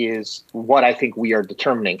 Is what I think we are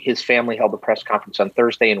determining. His family held a press conference on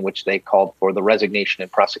Thursday in which they called for the resignation and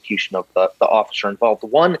prosecution of the officer involved.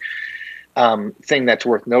 One thing that's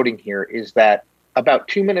worth noting here is that about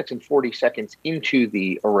 2 minutes and 40 seconds into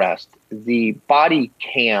the arrest, the body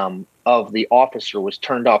cam of the officer was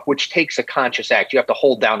turned off, which takes a conscious act. You have to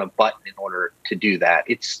hold down a button in order to do that.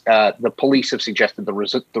 It's the police have suggested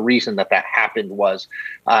the reason that happened was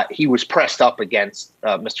he was pressed up against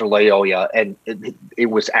Mr. Lyoya and it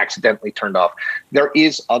was accidentally turned off. There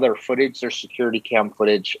is other footage. There's security cam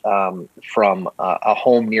footage from a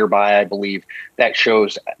home nearby, I believe, that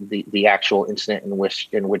shows the actual incident in which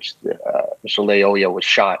Mr. Lyoya was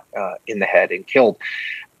shot in the head and killed.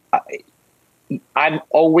 I'm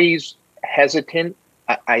always hesitant,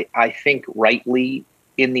 I think rightly,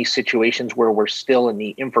 in these situations where we're still in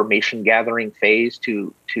the information gathering phase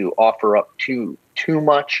to offer up too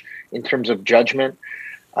much in terms of judgment.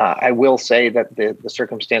 I will say that the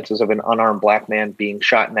circumstances of an unarmed black man being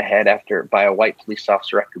shot in the head by a white police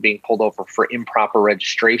officer after being pulled over for improper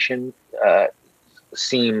registration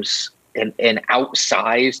seems an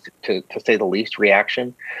outsized, to say the least,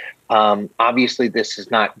 reaction. Obviously, this is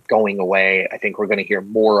not going away. I think we're going to hear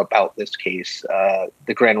more about this case.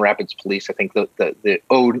 The Grand Rapids Police, I think the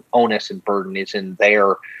onus and burden is in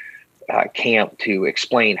their camp to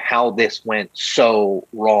explain how this went so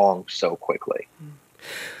wrong so quickly.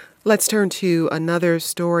 Let's turn to another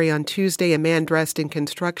story. On Tuesday, a man dressed in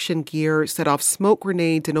construction gear set off smoke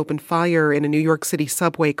grenades and opened fire in a New York City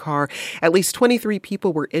subway car. At least 23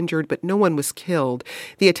 people were injured, but no one was killed.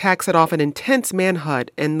 The attack set off an intense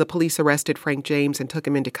manhunt, and the police arrested Frank James and took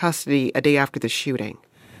him into custody a day after the shooting.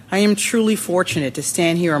 I am truly fortunate to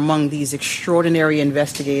stand here among these extraordinary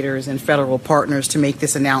investigators and federal partners to make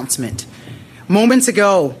this announcement. Moments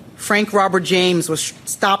ago, Frank Robert James was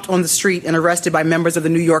stopped on the street and arrested by members of the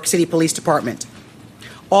New York City Police Department.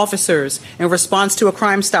 Officers, in response to a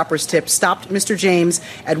Crime Stoppers tip, stopped Mr. James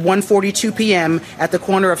at 1:42 p.m. at the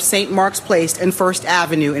corner of St. Mark's Place and First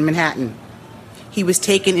Avenue in Manhattan. He was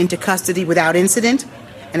taken into custody without incident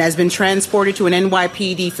and has been transported to an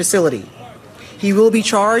NYPD facility. He will be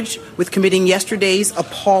charged with committing yesterday's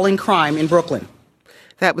appalling crime in Brooklyn.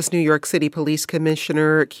 That was New York City Police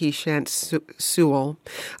Commissioner Keechant Sewell.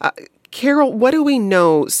 Carol, what do we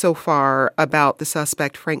know so far about the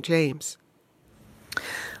suspect, Frank James?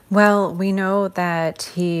 Well, we know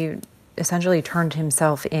that he essentially turned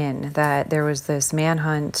himself in, that there was this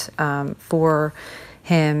manhunt for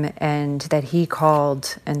him and that he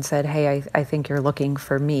called and said, hey, I think you're looking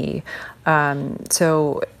for me.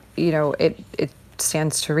 So, you know, it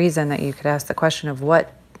stands to reason that you could ask the question of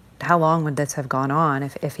how long would this have gone on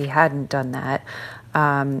if he hadn't done that?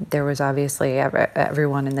 There was obviously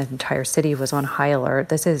everyone in the entire city was on high alert.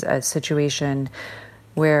 This is a situation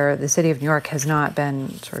where the city of New York has not been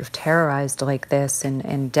sort of terrorized like this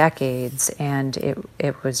in decades. And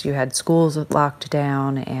it was, you had schools locked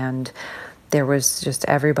down and there was just,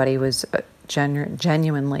 everybody was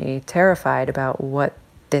genuinely terrified about what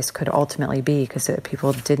this could ultimately be because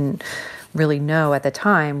people didn't really know at the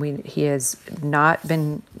time. He has not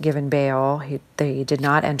been given bail. They did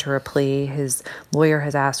not enter a plea. His lawyer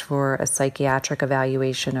has asked for a psychiatric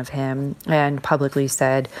evaluation of him and publicly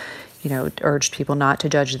said, you know, urged people not to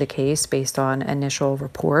judge the case based on initial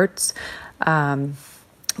reports.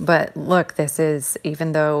 But look, this is,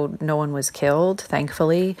 even though no one was killed,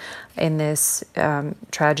 thankfully, in this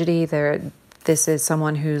tragedy, this is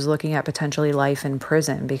someone who's looking at potentially life in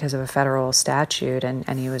prison because of a federal statute,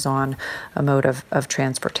 and he was on a mode of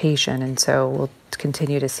transportation. And so we'll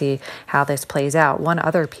continue to see how this plays out. One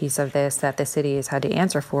other piece of this that the city has had to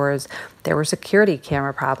answer for is there were security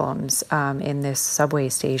camera problems in this subway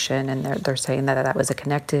station, and they're saying that was a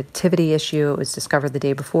connectivity issue. It was discovered the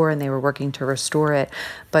day before, and they were working to restore it.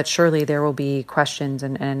 But surely there will be questions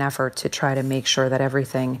and an effort to try to make sure that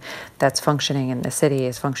everything that's functioning in the city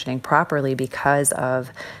is functioning properly because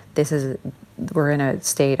of we're in a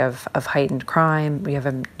state of heightened crime. We have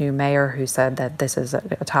a new mayor who said that this is a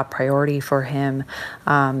top priority for him.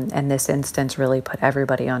 And this instance really put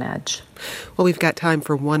everybody on edge. Well, we've got time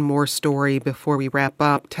for one more story before we wrap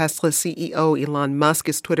up. Tesla CEO Elon Musk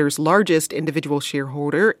is Twitter's largest individual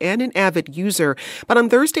shareholder and an avid user. But on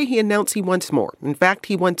Thursday, he announced he wants more. In fact,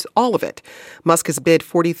 he wants all of it. Musk has bid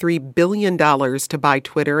 $43 billion to buy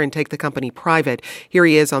Twitter and take the company private. Here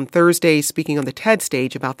he is on Thursday speaking on the TED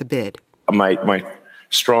stage about the bid. My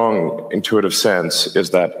strong intuitive sense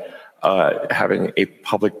is that having a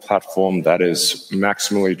public platform that is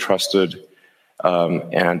maximally trusted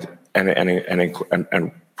and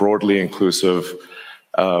broadly inclusive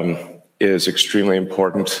is extremely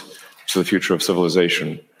important to the future of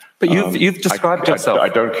civilization. But you've described yourself. I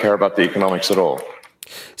don't care about the economics at all.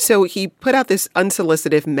 So he put out this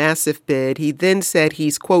unsolicited massive bid. He then said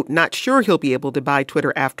he's, quote, not sure he'll be able to buy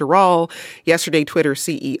Twitter after all. Yesterday, Twitter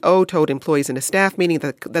CEO told employees in a staff meeting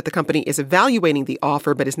that the company is evaluating the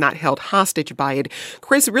offer but is not held hostage by it.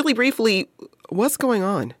 Chris, really briefly, what's going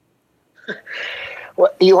on?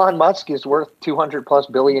 Well, Elon Musk is worth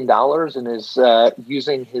 $200+ billion and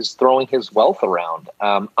is throwing his wealth around.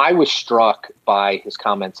 I was struck by his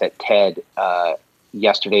comments at TED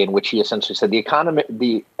yesterday, in which he essentially said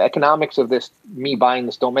the economics of this, me buying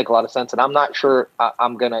this, don't make a lot of sense, and I'm not sure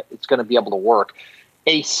it's gonna be able to work.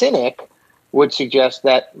 A cynic would suggest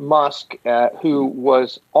that Musk, who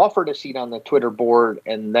was offered a seat on the Twitter board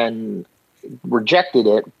and then rejected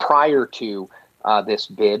it prior to this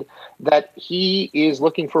bid, that he is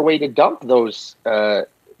looking for a way to dump those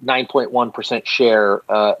 9.1% share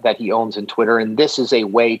that he owns in Twitter. And this is a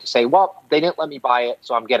way to say, well, they didn't let me buy it,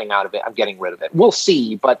 so I'm getting out of it. I'm getting rid of it. We'll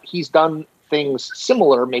see. But he's done things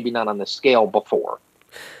similar, maybe not on this scale, before.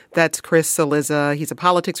 That's Chris Cillizza. He's a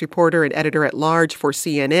politics reporter and editor-at-large for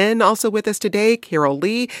CNN. Also with us today, Carol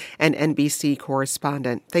Lee, an NBC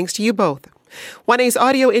correspondent. Thanks to you both. 1A's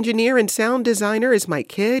audio engineer and sound designer is Mike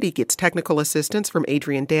Kidd. He gets technical assistance from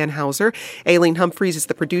Adrian Danhauser. Aileen Humphreys is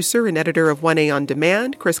the producer and editor of 1A On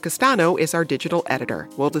Demand. Chris Castano is our digital editor.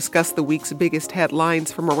 We'll discuss the week's biggest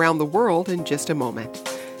headlines from around the world in just a moment.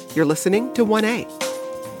 You're listening to 1A.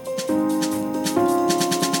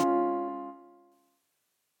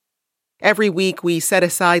 Every week, we set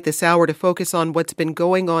aside this hour to focus on what's been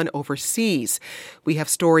going on overseas. We have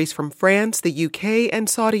stories from France, the UK, and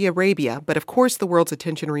Saudi Arabia, but of course the world's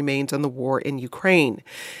attention remains on the war in Ukraine.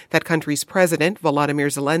 That country's president, Volodymyr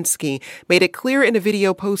Zelensky, made it clear in a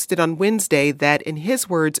video posted on Wednesday that, in his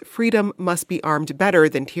words, freedom must be armed better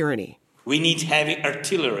than tyranny. We need heavy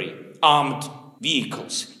artillery, armed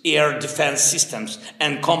vehicles, air defense systems,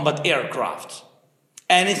 and combat aircraft.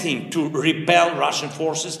 Anything to repel Russian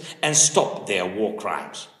forces and stop their war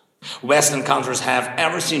crimes. Western countries have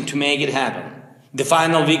everything to make it happen. The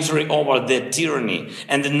final victory over the tyranny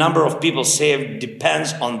and the number of people saved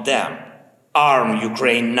depends on them. Arm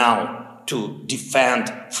Ukraine now to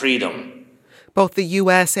defend freedom. Both the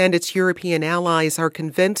U.S. and its European allies are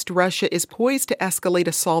convinced Russia is poised to escalate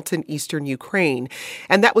assaults in eastern Ukraine.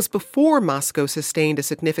 And that was before Moscow sustained a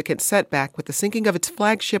significant setback with the sinking of its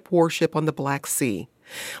flagship warship on the Black Sea.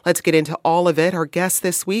 Let's get into all of it. Our guests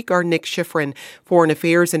this week are Nick Schifrin, Foreign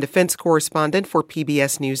Affairs and Defense Correspondent for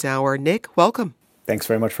PBS NewsHour. Nick, welcome. Thanks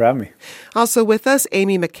very much for having me. Also with us,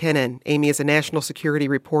 Amy McKinnon. Amy is a national security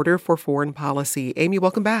reporter for Foreign Policy. Amy,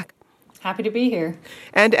 welcome back. Happy to be here.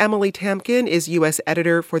 And Emily Tamkin is U.S.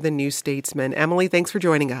 editor for The New Statesman. Emily, thanks for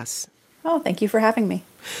joining us. Oh, thank you for having me.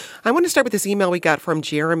 I want to start with this email we got from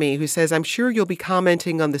Jeremy, who says, I'm sure you'll be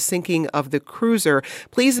commenting on the sinking of the cruiser.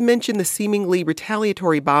 Please mention the seemingly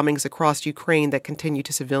retaliatory bombings across Ukraine that continue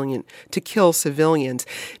to kill civilians.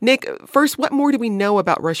 Nick, first, what more do we know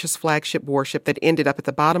about Russia's flagship warship that ended up at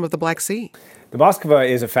the bottom of the Black Sea? The Moskva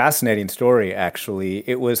is a fascinating story, actually.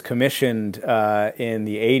 It was commissioned in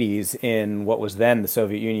the 80s in what was then the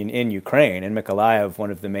Soviet Union in Ukraine, in Mykolaiv,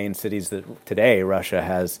 one of the main cities that today Russia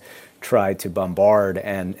has tried to bombard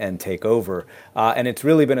and take over. And it's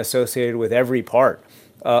really been associated with every part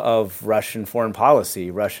of Russian foreign policy,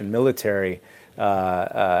 Russian military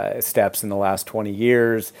steps in the last 20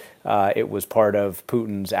 years. It was part of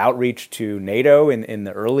Putin's outreach to NATO in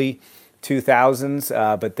the early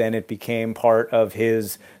 2000s, but then it became part of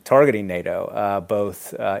his targeting NATO,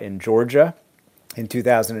 both in Georgia in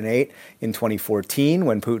 2008, in 2014,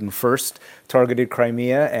 when Putin first targeted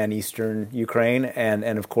Crimea and eastern Ukraine, and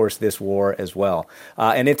of course this war as well.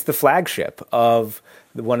 And it's the flagship of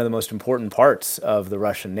one of the most important parts of the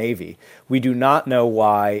Russian Navy. We do not know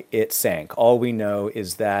why it sank. All we know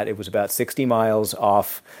is that it was about 60 miles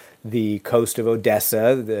off the coast of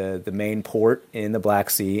Odessa, the main port in the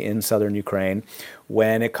Black Sea in southern Ukraine,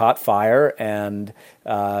 when it caught fire. And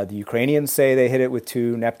the Ukrainians say they hit it with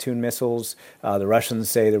 2 Neptune missiles. The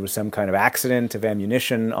Russians say there was some kind of accident of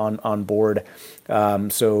ammunition on board.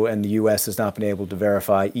 And the U.S. has not been able to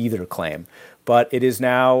verify either claim. But it is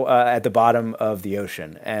now at the bottom of the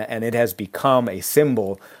ocean, and it has become a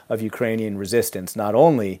symbol of Ukrainian resistance, not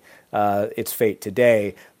only its fate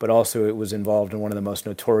today, but also it was involved in one of the most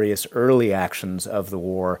notorious early actions of the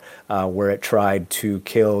war, where it tried to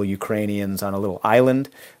kill Ukrainians on a little island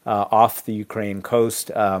off the Ukraine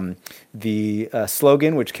coast. The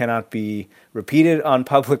slogan, which cannot be repeated on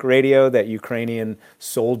public radio, that Ukrainian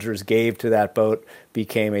soldiers gave to that boat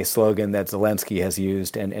became a slogan that Zelensky has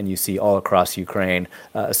used, and you see all across Ukraine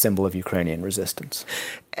a symbol of Ukrainian resistance.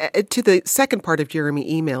 To the second part of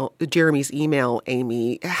Jeremy's email,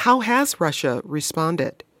 Amy, how has Russia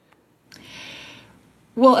responded?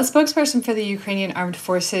 Well, a spokesperson for the Ukrainian Armed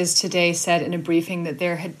Forces today said in a briefing that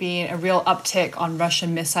there had been a real uptick on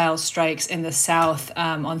Russian missile strikes in the south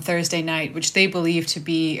on Thursday night, which they believe to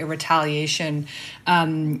be a retaliation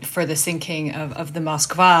for the sinking of the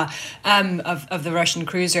Moskva, of the Russian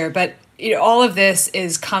cruiser. But all of this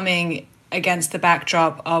is coming against the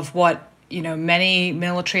backdrop of what many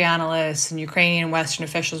military analysts and Ukrainian Western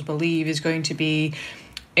officials believe is going to be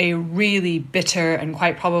a really bitter and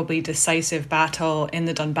quite probably decisive battle in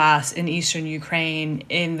the Donbass in eastern Ukraine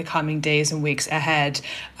in the coming days and weeks ahead,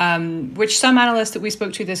 which some analysts that we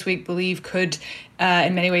spoke to this week believe could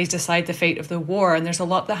in many ways decide the fate of the war. And there's a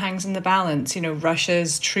lot that hangs in the balance.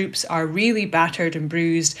 Russia's troops are really battered and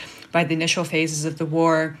bruised by the initial phases of the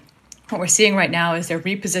war. What we're seeing right now is they're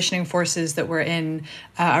repositioning forces that were in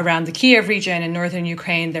around the Kiev region in northern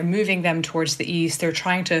Ukraine. They're moving them towards the east. They're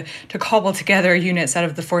trying to cobble together units out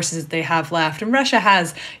of the forces that they have left. And Russia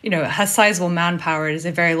has sizable manpower. It is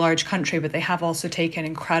a very large country, but they have also taken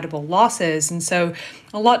incredible losses. And so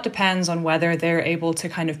a lot depends on whether they're able to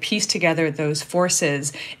kind of piece together those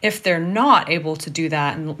forces. If they're not able to do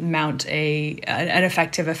that and mount an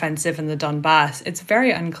effective offensive in the Donbass, it's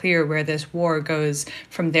very unclear where this war goes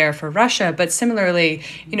from there for Russia. But similarly,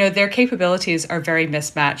 their capabilities are very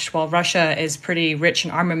mismatched. While Russia is pretty rich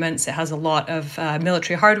in armaments, it has a lot of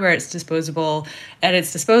military hardware at its disposal,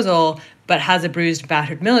 but has a bruised,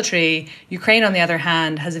 battered military. Ukraine, on the other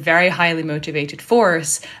hand, has a very highly motivated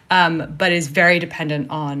force, but is very dependent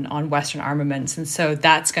on Western armaments. And so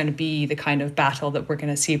that's going to be the kind of battle that we're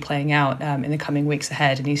going to see playing out in the coming weeks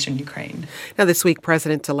ahead in eastern Ukraine. Now, this week,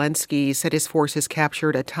 President Zelensky said his forces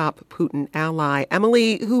captured a top Putin ally.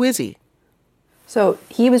 Emily, who is he? So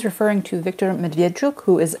he was referring to Viktor Medvedchuk,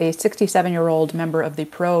 who is a 67-year-old member of the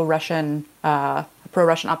pro-Russian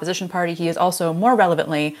opposition party. He is also, more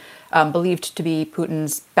relevantly, believed to be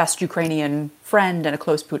Putin's best Ukrainian friend and a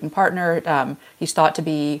close Putin partner. Putin is thought to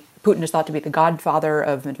be the godfather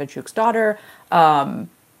of Medvedchuk's daughter. Some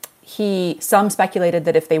speculated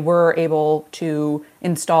that if they were able to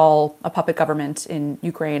install a puppet government in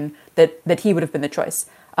Ukraine, that he would have been the choice.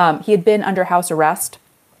 He had been under house arrest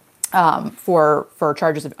for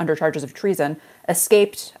charges of treason,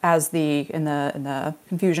 escaped in the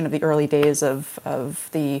confusion of the early days of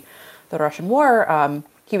the Russian war.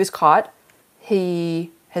 He was caught. His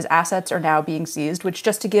assets are now being seized, which,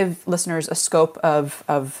 just to give listeners a scope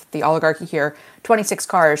of the oligarchy here, 26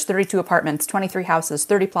 cars, 32 apartments, 23 houses,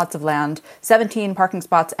 30 plots of land, 17 parking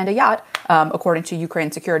spots, and a yacht, according to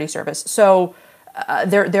Ukraine's security service. So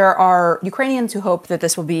there are Ukrainians who hope that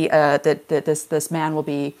this will be that this man will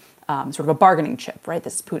be sort of a bargaining chip, right?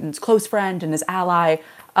 This is Putin's close friend and his ally.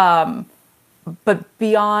 But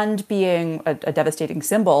beyond being a devastating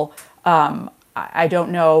symbol, I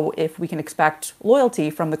don't know if we can expect loyalty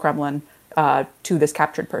from the Kremlin to this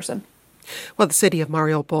captured person. Well, the city of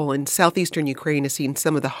Mariupol in southeastern Ukraine has seen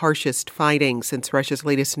some of the harshest fighting since Russia's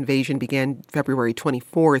latest invasion began February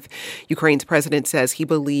 24th. Ukraine's president says he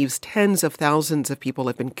believes tens of thousands of people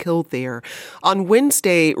have been killed there. On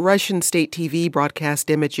Wednesday, Russian state TV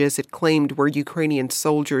broadcast images it claimed were Ukrainian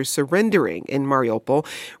soldiers surrendering in Mariupol.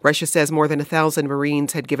 Russia says more than 1,000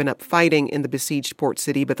 Marines had given up fighting in the besieged port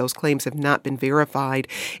city, but those claims have not been verified.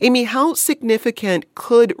 Amy, how significant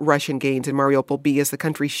could Russian gains in Mariupol be as the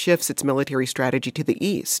country shifts its military strategy to the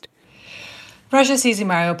east? Russia seizing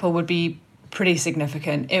Mariupol would be pretty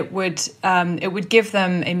significant. It would give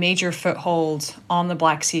them a major foothold on the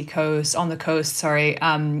Black Sea coast, from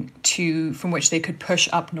which they could push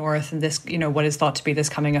up north in this, what is thought to be this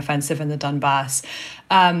coming offensive in the Donbass.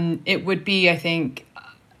 It would be, I think,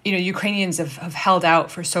 Ukrainians have held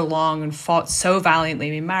out for so long and fought so valiantly.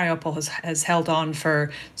 I mean, Mariupol has held on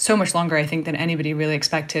for so much longer, I think, than anybody really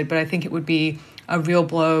expected. But I think it would be a real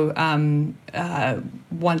blow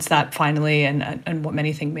once that finally and what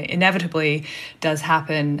many think inevitably does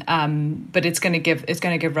happen. But it's going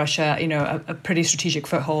to give Russia, a pretty strategic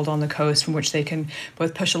foothold on the coast from which they can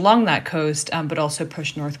both push along that coast, but also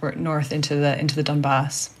push north into the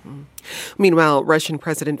Donbass. Meanwhile, Russian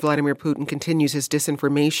President Vladimir Putin continues his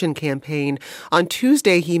disinformation campaign. On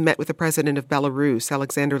Tuesday, he met with the president of Belarus,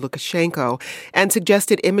 Alexander Lukashenko, and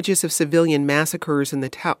suggested images of civilian massacres in the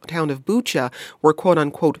town of Bucha were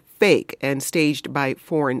quote-unquote fake and staged by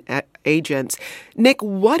foreign agents. Nick,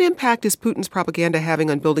 what impact is Putin's propaganda having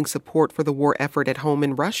on building support for the war effort at home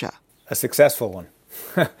in Russia? A successful one.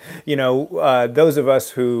 Those of us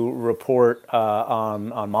who report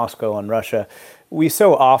on Moscow, on Russia, we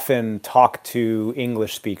so often talk to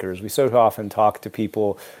English speakers. We so often talk to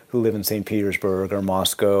people who live in St. Petersburg or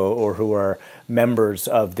Moscow or who are members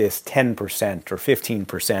of this 10% or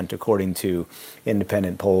 15%, according to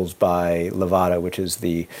independent polls by Levada, which is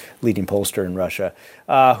the leading pollster in Russia,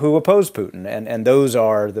 who oppose Putin. And those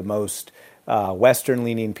are the most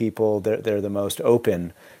Western-leaning people. They're the most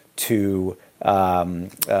open to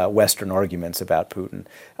Western arguments about Putin.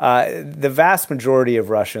 The vast majority of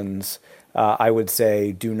Russians, I would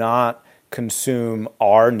say, do not consume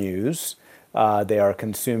our news. They are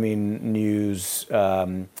consuming news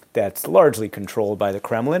that's largely controlled by the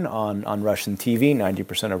Kremlin on Russian TV.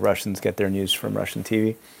 90% of Russians get their news from Russian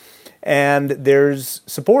TV. And there's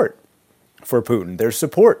support for Putin. There's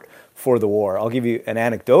support for the war. I'll give you an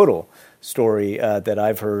anecdotal story that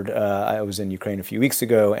I've heard. I was in Ukraine a few weeks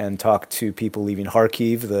ago and talked to people leaving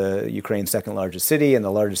Kharkiv, the Ukraine's second largest city and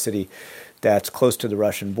the largest city that's close to the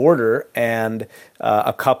Russian border. And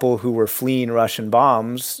a couple who were fleeing Russian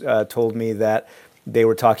bombs told me that they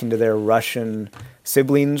were talking to their Russian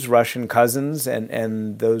siblings, Russian cousins,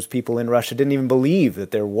 and those people in Russia didn't even believe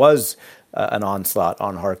that there was an onslaught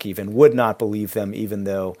on Kharkiv and would not believe them, even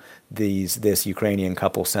though this Ukrainian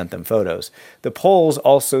couple sent them photos. The polls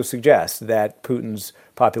also suggest that Putin's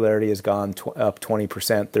popularity has gone up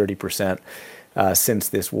 20%, 30%. Since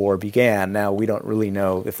this war began. Now, we don't really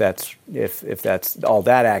know if that's all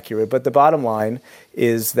that accurate, but the bottom line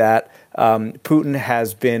is that Putin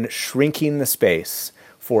has been shrinking the space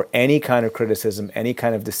for any kind of criticism, any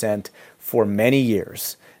kind of dissent for many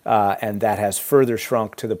years. And that has further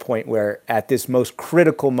shrunk to the point where at this most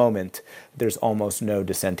critical moment, there's almost no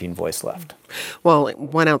dissenting voice left. Well,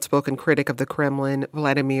 one outspoken critic of the Kremlin,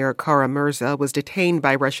 Vladimir Kara-Murza, was detained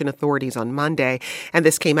by Russian authorities on Monday, and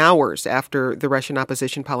this came hours after the Russian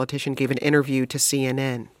opposition politician gave an interview to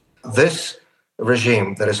CNN. This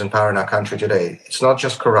regime that is in power in our country today, it's not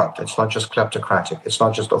just corrupt, it's not just kleptocratic, it's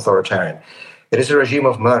not just authoritarian. It is a regime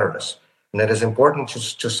of murderers, and it is important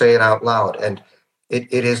to say it out loud. And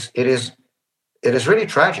it is really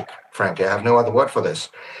tragic, frankly, I have no other word for this,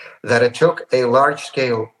 that it took a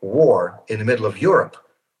large-scale war in the middle of Europe,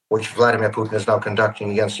 which Vladimir Putin is now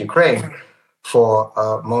conducting against Ukraine, for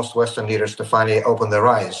most Western leaders to finally open their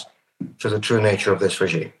eyes to the true nature of this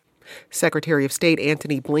regime. Secretary of State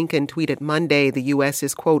Antony Blinken tweeted Monday the U.S.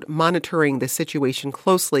 is, quote, monitoring the situation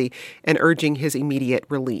closely and urging his immediate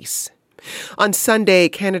release. On Sunday,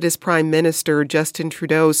 Canada's Prime Minister Justin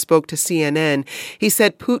Trudeau spoke to CNN. He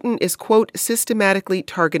said Putin is, quote, systematically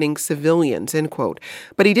targeting civilians, end quote.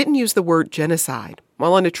 But he didn't use the word genocide.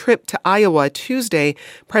 While on a trip to Iowa Tuesday,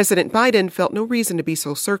 President Biden felt no reason to be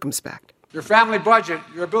so circumspect. Your family budget,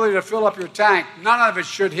 your ability to fill up your tank, none of it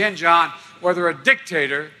should hinge on whether a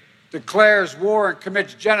dictator declares war and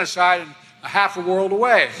commits genocide a half a world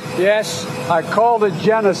away. Yes, I called it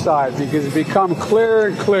genocide because it's become clearer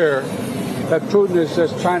and clearer that Putin is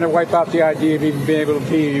just trying to wipe out the idea of even being able to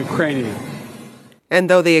be a Ukrainian. And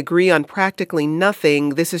though they agree on practically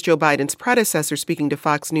nothing, this is Joe Biden's predecessor speaking to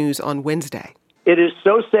Fox News on Wednesday. It is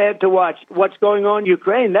so sad to watch what's going on in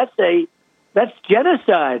Ukraine. That's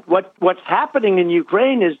genocide. What's happening in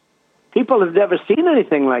Ukraine is people have never seen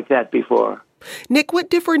anything like that before. Nick, what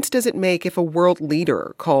difference does it make if a world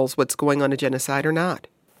leader calls what's going on a genocide or not?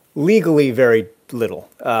 Legally, very little.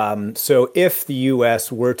 So if the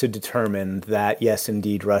U.S. were to determine that, yes,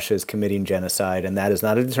 indeed, Russia is committing genocide, and that is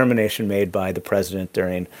not a determination made by the president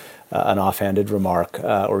during an offhanded remark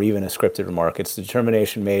or even a scripted remark. It's the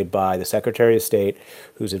determination made by the Secretary of State,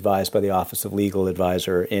 who's advised by the Office of Legal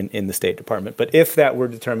Advisor in the State Department. But if that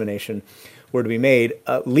determination were to be made,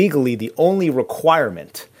 legally, the only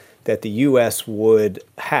requirement that the U.S. would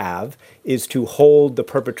have is to hold the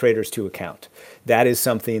perpetrators to account. That is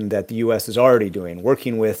something that the U.S. is already doing,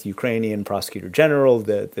 working with Ukrainian Prosecutor General,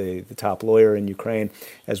 the top lawyer in Ukraine,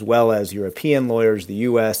 as well as European lawyers, the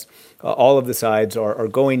U.S. All of the sides are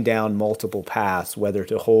going down multiple paths, whether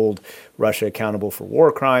to hold Russia accountable for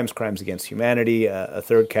war crimes, crimes against humanity, a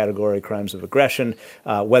third category, crimes of aggression,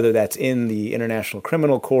 whether that's in the International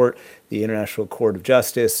Criminal Court, the International Court of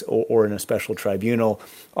Justice, or in a special tribunal.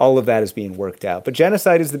 All of that is being worked out. But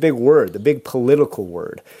genocide is the big word, the big political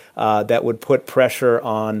word that would put pressure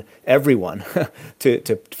on everyone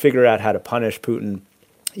to figure out how to punish Putin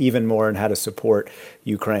even more and how to support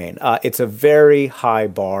Ukraine. It's a very high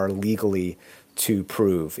bar legally to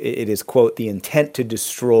prove. It is, quote, the intent to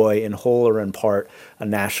destroy in whole or in part a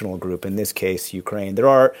national group, in this case, Ukraine. There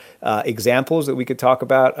are examples that we could talk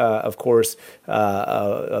about, of course,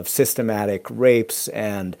 of systematic rapes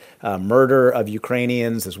and murder of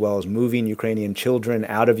Ukrainians, as well as moving Ukrainian children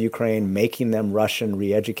out of Ukraine, making them Russian,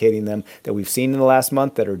 re-educating them, that we've seen in the last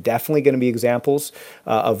month that are definitely going to be examples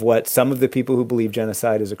of what some of the people who believe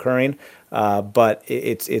genocide is occurring. But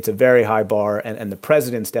it's a very high bar, and the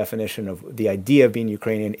president's definition of the idea of being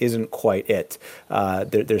Ukrainian isn't quite it.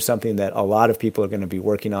 There's something that a lot of people are going to be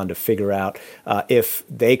working on to figure out if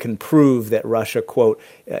they can prove that Russia, quote,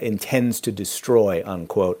 intends to destroy,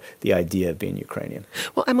 unquote, the idea of being Ukrainian.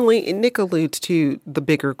 Well, Emily, Nick alludes to the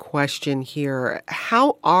bigger question here.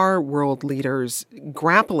 How are world leaders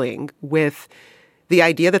grappling with the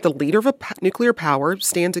idea that the leader of a nuclear power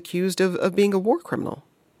stands accused of being a war criminal?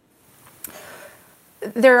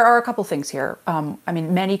 There are a couple things here.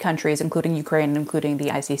 Many countries, including Ukraine, including the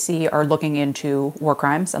ICC, are looking into war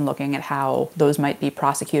crimes and looking at how those might be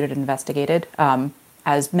prosecuted and investigated.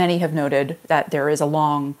 As many have noted, that there's a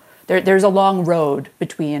long road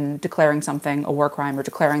between declaring something a war crime or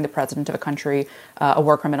declaring the president of a country a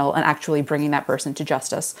war criminal and actually bringing that person to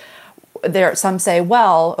justice. Some say,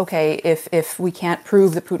 well, okay, if we can't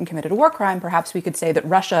prove that Putin committed a war crime, perhaps we could say that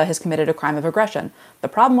Russia has committed a crime of aggression. The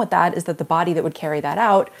problem with that is that the body that would carry that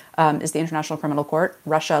out is the International Criminal Court.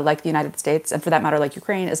 Russia, like the United States, and for that matter, like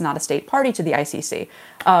Ukraine, is not a state party to the ICC.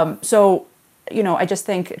 I just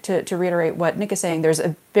think to reiterate what Nick is saying, there's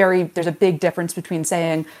a big difference between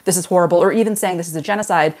saying this is horrible or even saying this is a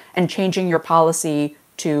genocide and changing your policy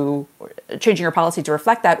to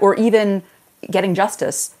reflect that, or even getting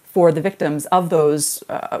justice for the victims of those,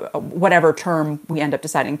 whatever term we end up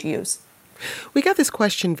deciding to use. We got this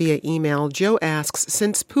question via email. Joe asks,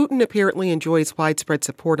 since Putin apparently enjoys widespread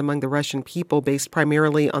support among the Russian people based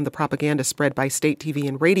primarily on the propaganda spread by state TV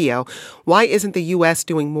and radio, why isn't the U.S.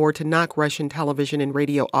 doing more to knock Russian television and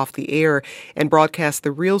radio off the air and broadcast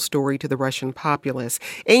the real story to the Russian populace?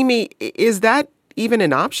 Amy, is that even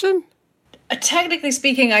an option? Technically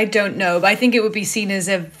speaking, I don't know, but I think it would be seen as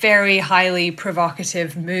a very highly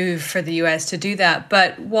provocative move for the U.S. to do that.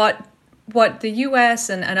 But what the U.S.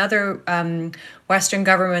 and other Western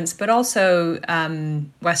governments, but also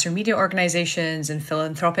Western media organizations and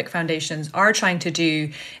philanthropic foundations are trying to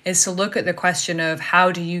do is to look at the question of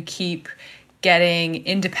how do you keep getting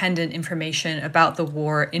independent information about the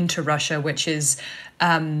war into Russia, which is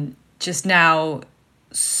just now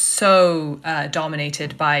so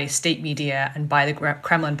dominated by state media and by the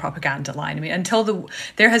Kremlin propaganda line. I mean,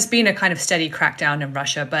 there has been a kind of steady crackdown in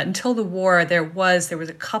Russia, but until the war, there was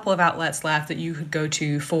a couple of outlets left that you could go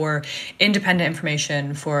to for independent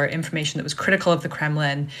information, for information that was critical of the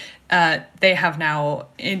Kremlin. They have now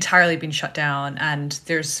entirely been shut down, and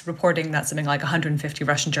there's reporting that something like 150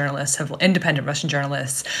 independent Russian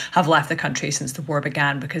journalists have left the country since the war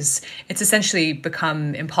began, because it's essentially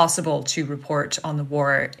become impossible to report on the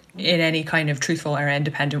war in any kind of truthful or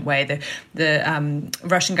independent way. The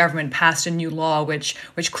Russian government passed a new law which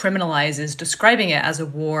criminalizes describing it as a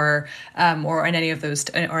war or in any of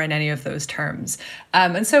those terms.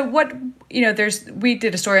 And so we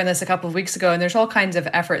did a story on this a couple of weeks ago, and there's all kinds of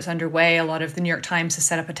efforts underway. A lot of the New York Times has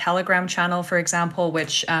set up a Telegram channel, for example,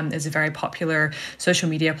 which is a very popular social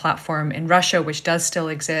media platform in Russia, which does still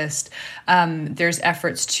exist. There's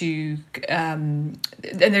efforts to, and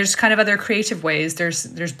there's kind of other creative ways.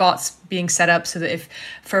 There's bots being set up so that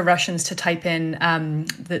for Russians to type in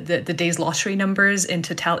the day's lottery numbers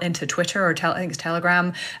into Twitter or I think it's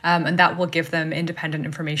Telegram, and that will give them independent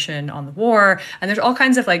information on the war. And there's all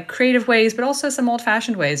kinds of like creative ways, but also some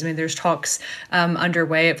old-fashioned ways. I mean, there's talks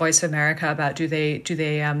underway at Voice of America about do they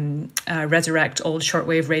resurrect old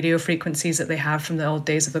shortwave radio frequencies that they have from the old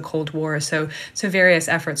days of the Cold War. So various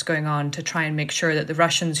efforts going on to try and make sure that the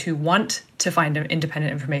Russians who want to find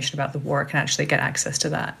independent information about the war can actually get access to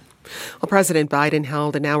that. Well, President Biden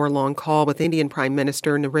held an hour-long call with Indian Prime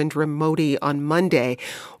Minister Narendra Modi on Monday.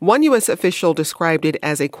 One U.S. official described it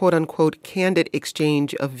as a quote-unquote candid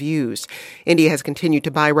exchange of views. India has continued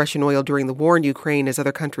to buy Russian oil during the war in Ukraine as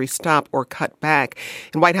other countries stop or cut back.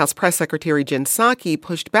 And White House Press Secretary Jen Psaki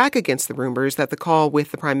pushed back against the rumors that the call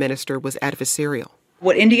with the Prime Minister was adversarial.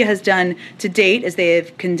 What India has done to date is they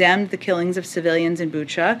have condemned the killings of civilians in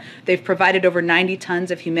Bucha. They've provided over 90 tons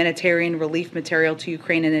of humanitarian relief material to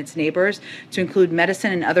Ukraine and its neighbors, to include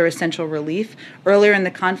medicine and other essential relief. Earlier in the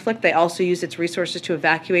conflict, they also used its resources to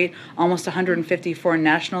evacuate almost 150 foreign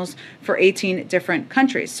nationals for 18 different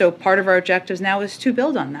countries. So part of our objectives now is to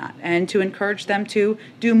build on that and to encourage them to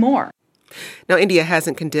do more. Now, India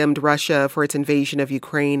hasn't condemned Russia for its invasion of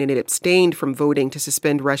Ukraine, and it abstained from voting to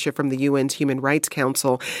suspend Russia from the UN's Human Rights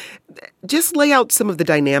Council. Just lay out some of the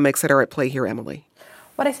dynamics that are at play here, Emily.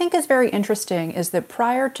 What I think is very interesting is that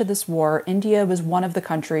prior to this war, India was one of the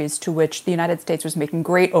countries to which the United States was making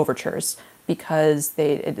great overtures, because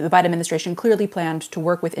the Biden administration clearly planned to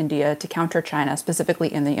work with India to counter China,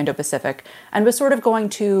 specifically in the Indo-Pacific, and was sort of going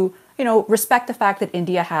to, respect the fact that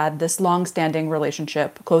India had this long-standing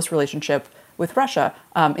close relationship with Russia,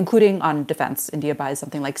 including on defense. India buys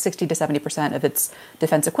something like 60 to 70% of its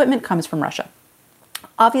defense equipment comes from Russia.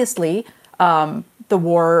 Obviously, the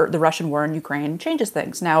Russian war in Ukraine changes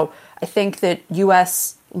things. Now, I think that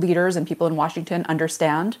U.S. leaders and people in Washington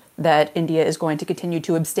understand that India is going to continue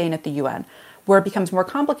to abstain at the UN. Where it becomes more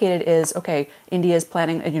complicated is, okay, India is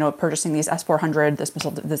planning, purchasing these S-400,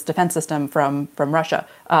 this defense system from Russia.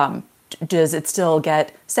 Does it still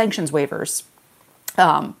get sanctions waivers?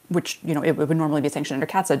 Which, it would normally be sanctioned under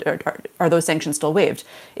CAATSA. Are those sanctions still waived?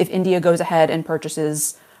 If India goes ahead and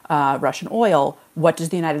purchases Russian oil, what does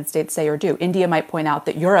the United States say or do? India might point out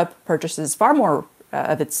that Europe purchases far more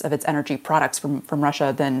of its energy products from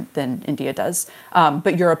Russia than India does.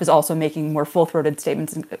 But Europe is also making more full-throated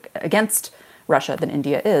statements against Russia than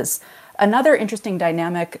India is. Another interesting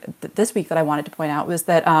dynamic this week that I wanted to point out was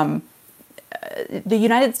that the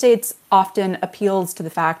United States often appeals to the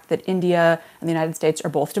fact that India and the United States are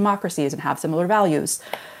both democracies and have similar values,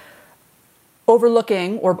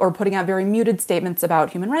 overlooking or putting out very muted statements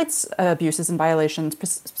about human rights abuses and violations,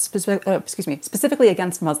 specifically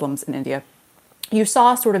against Muslims in India. You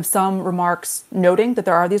saw sort of some remarks noting that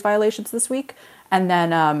there are these violations this week, and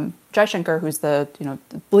then Jaishankar, who's the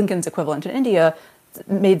Blinken's equivalent in India,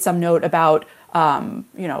 made some note about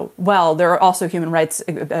there are also human rights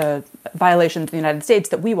violations in the United States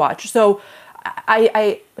that we watch. So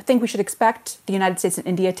I think we should expect the United States and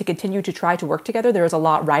India to continue to try to work together. There is a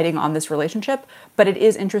lot riding on this relationship, but it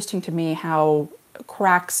is interesting to me how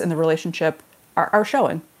cracks in the relationship are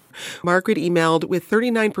showing. Margaret emailed, with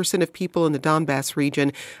 39% of people in the Donbass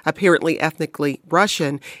region apparently ethnically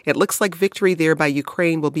Russian, it looks like victory there by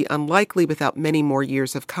Ukraine will be unlikely without many more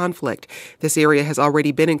years of conflict. This area has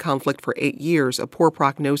already been in conflict for 8 years, a poor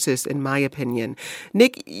prognosis in my opinion.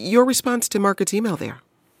 Nick, your response to Margaret's email there?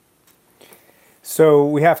 So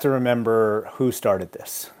we have to remember who started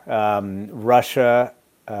this. Russia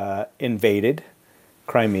invaded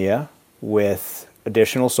Crimea with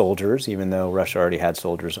additional soldiers, even though Russia already had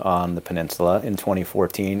soldiers on the peninsula in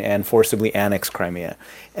 2014, and forcibly annexed Crimea.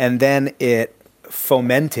 And then it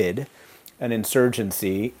fomented an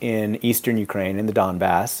insurgency in eastern Ukraine, in the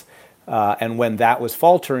Donbass. And when that was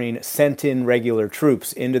faltering, sent in regular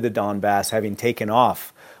troops into the Donbass, having taken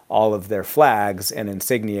off all of their flags and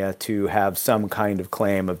insignia to have some kind of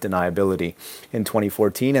claim of deniability in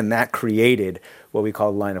 2014. And that created what we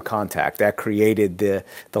call the line of contact. That created the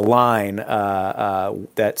line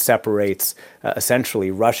that separates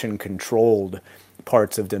essentially Russian-controlled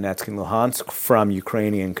parts of Donetsk and Luhansk from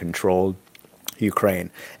Ukrainian-controlled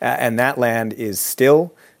Ukraine. And that land is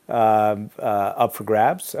still up for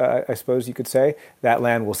grabs, I suppose you could say. That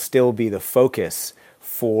land will still be the focus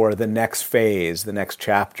for the next phase, the next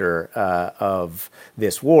chapter of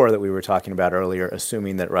this war that we were talking about earlier,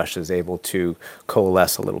 assuming that Russia is able to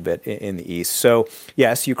coalesce a little bit in the east. So,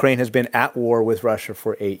 yes, Ukraine has been at war with Russia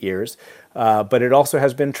for 8 years, but it also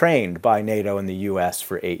has been trained by NATO and the U.S.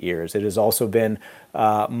 for 8 years. It has also been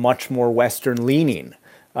much more Western-leaning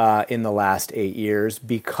in the last 8 years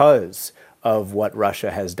because of what Russia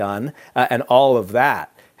has done, and all of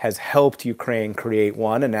that has helped Ukraine create,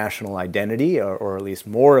 one, a national identity, or at least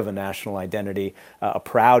more of a national identity, a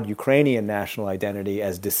proud Ukrainian national identity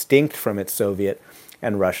as distinct from its Soviet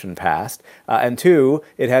and Russian past. And two,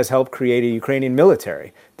 it has helped create a Ukrainian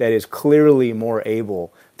military that is clearly more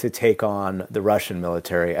able to take on the Russian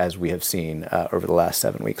military, as we have seen over the last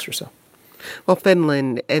 7 weeks or so. Well,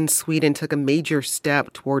 Finland and Sweden took a major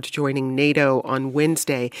step towards joining NATO on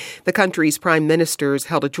Wednesday. The country's prime ministers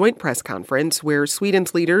held a joint press conference where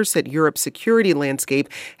Sweden's leaders said Europe's security landscape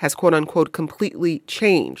has, quote unquote, completely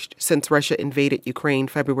changed since Russia invaded Ukraine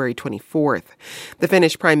February 24th. The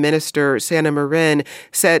Finnish Prime Minister, Sanna Marin,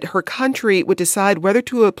 said her country would decide whether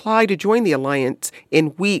to apply to join the alliance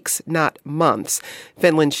in weeks, not months.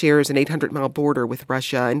 Finland shares an 800-mile border with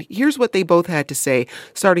Russia, and here's what they both had to say,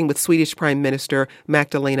 starting with Swedish Prime Minister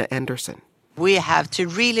Magdalena Andersson. We have to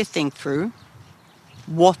really think through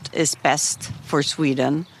what is best for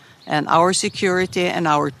Sweden and our security and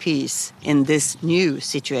our peace in this new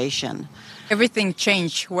situation. Everything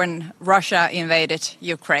changed when Russia invaded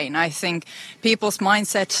Ukraine. I think people's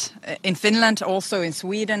mindset in Finland, also in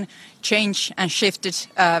Sweden, changed and shifted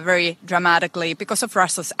very dramatically because of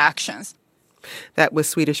Russia's actions. That was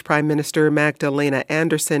Swedish Prime Minister Magdalena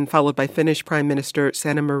Andersson, followed by Finnish Prime Minister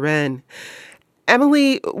Sanna Marin.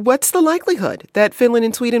 Emily, what's the likelihood that Finland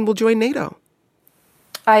and Sweden will join NATO?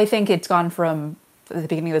 I think it's gone from the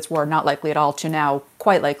beginning of this war not likely at all to now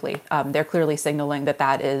quite likely. They're clearly signaling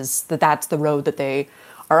that's the road that they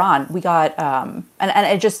are on. We got, I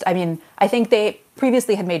think they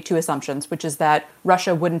previously had made two assumptions, which is that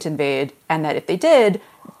Russia wouldn't invade and that if they did,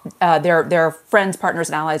 their friends, partners,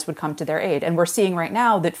 and allies would come to their aid. And we're seeing right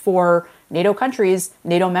now that for NATO countries,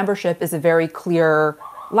 NATO membership is a very clear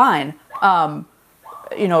line.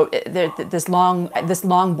 This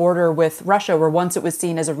long border with Russia, where once it was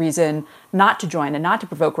seen as a reason not to join and not to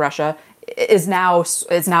provoke Russia, is now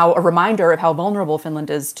a reminder of how vulnerable Finland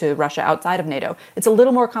is to Russia outside of NATO. It's a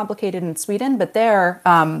little more complicated in Sweden, but there,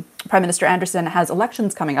 Prime Minister Andersson has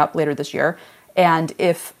elections coming up later this year. And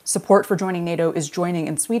if support for joining NATO is joining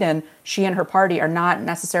in Sweden, she and her party are not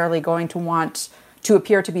necessarily going to want to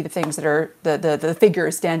appear to be the things that are the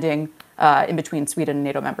figures standing in between Sweden and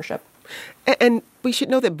NATO membership. And we should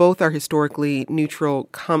know that both are historically neutral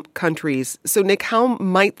countries. So, Nick, how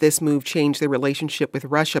might this move change their relationship with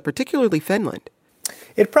Russia, particularly Finland?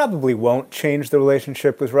 It probably won't change the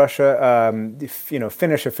relationship with Russia.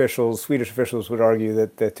 Finnish officials, Swedish officials would argue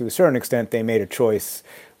that to a certain extent they made a choice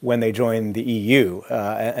when they joined the EU,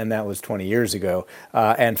 and that was 20 years ago.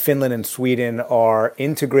 And Finland and Sweden are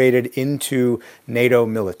integrated into NATO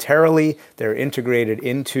militarily. They're integrated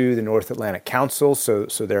into the North Atlantic Council, so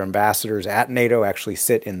their ambassadors at NATO actually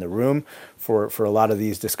sit in the room for a lot of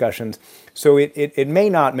these discussions. So it may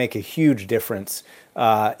not make a huge difference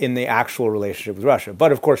in the actual relationship with Russia.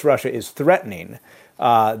 But of course, Russia is threatening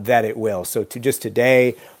that it will. So just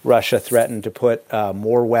today, Russia threatened to put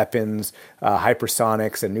more weapons,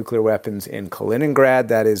 hypersonics and nuclear weapons in Kaliningrad.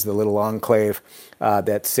 That is the little enclave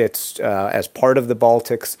that sits as part of the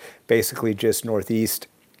Baltics, basically just northeast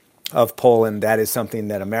of Poland. That is something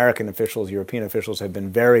that American officials, European officials have been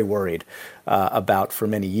very worried about for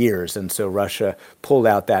many years. And so Russia pulled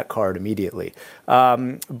out that card immediately.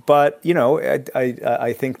 But, you know,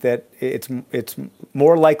 I think that it's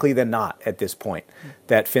more likely than not at this point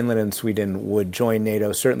that Finland and Sweden would join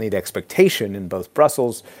NATO. Certainly the expectation in both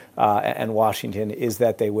Brussels and Washington is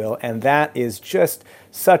that they will. And that is just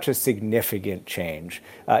such a significant change.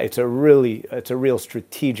 It's a real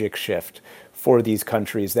strategic shift for these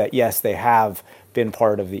countries that, yes, they have been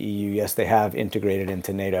part of the EU, yes, they have integrated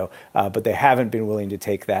into NATO, but they haven't been willing to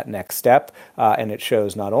take that next step. And it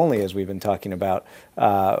shows not only, as we've been talking about,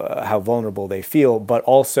 how vulnerable they feel, but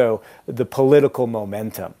also the political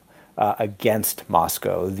momentum against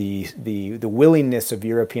Moscow, the willingness of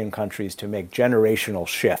European countries to make generational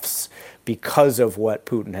shifts because of what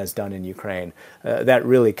Putin has done in Ukraine. That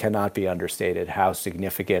really cannot be understated, how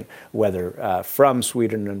significant, whether from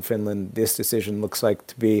Sweden and Finland this decision looks like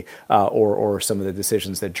to be, or some of the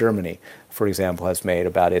decisions that Germany, for example, has made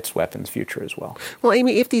about its weapons future as well. Well,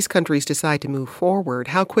 Amy, if these countries decide to move forward,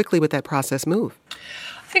 how quickly would that process move?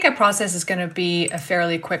 I think a process is going to be a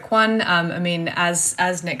fairly quick one. I mean,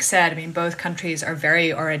 as Nick said, I mean, both countries are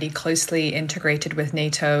very already closely integrated with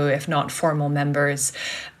NATO, if not formal members.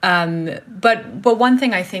 But one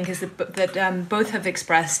thing I think is that both have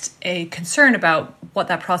expressed a concern about what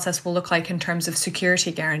that process will look like in terms of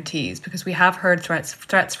security guarantees, because we have heard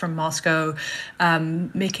threats from Moscow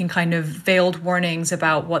making kind of veiled warnings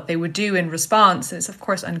about what they would do in response. It's of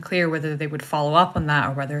course unclear whether they would follow up on that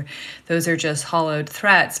or whether those are just hollowed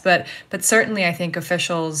threats. But certainly I think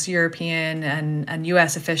officials, European and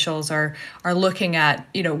US officials are looking at,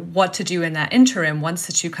 you know, what to do in that interim once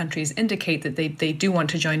the two countries indicate that they do want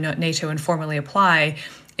to join NATO and formally apply.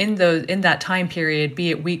 In that time period, be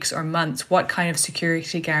it weeks or months, what kind of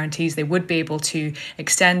security guarantees they would be able to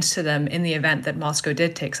extend to them in the event that Moscow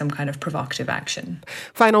did take some kind of provocative action.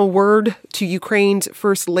 Final word to Ukraine's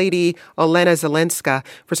First Lady, Olena Zelenska.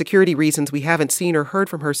 For security reasons, we haven't seen or heard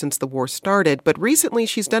from her since the war started, but recently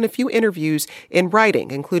she's done a few interviews in writing,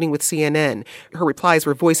 including with CNN. Her replies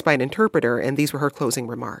were voiced by an interpreter, and these were her closing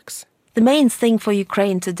remarks. The main thing for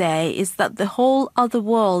Ukraine today is that the whole other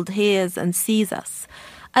world hears and sees us.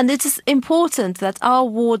 And it is important that our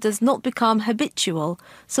war does not become habitual,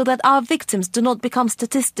 so that our victims do not become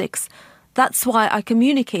statistics. That's why I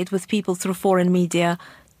communicate with people through foreign media.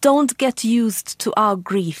 Don't get used to our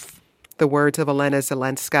grief. The words of Olena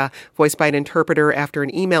Zelenska, voiced by an interpreter after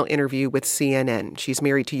an email interview with CNN. She's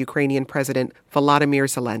married to Ukrainian President Volodymyr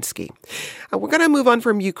Zelensky. We're going to move on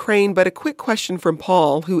from Ukraine, but a quick question from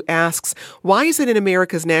Paul, who asks, why is it in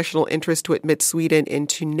America's national interest to admit Sweden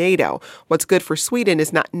into NATO? What's good for Sweden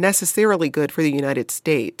is not necessarily good for the United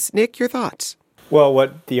States. Nick, your thoughts? Well,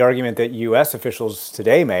 what the argument that U.S. officials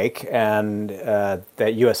today make, and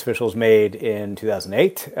that U.S. officials made in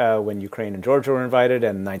 2008 when Ukraine and Georgia were invited,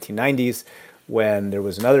 and the 1990s when there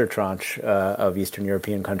was another tranche of Eastern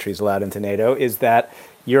European countries allowed into NATO, is that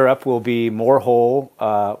Europe will be more whole,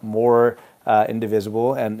 more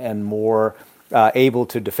indivisible, and more able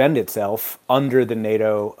to defend itself under the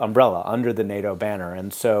NATO umbrella, under the NATO banner.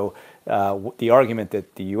 And so the argument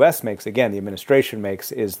that the U.S. makes, again, the administration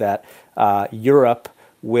makes, is that Europe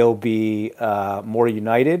will be more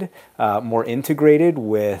united, more integrated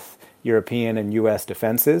with European and U.S.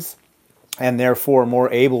 defenses, and therefore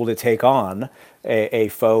more able to take on a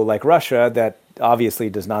foe like Russia that obviously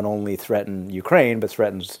does not only threaten Ukraine, but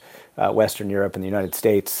threatens Western Europe and the United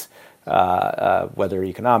States, whether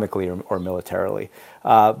economically or militarily.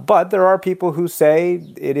 But there are people who say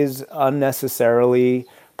it is unnecessarily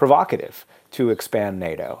provocative to expand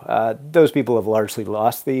NATO. Those people have largely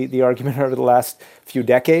lost the argument over the last few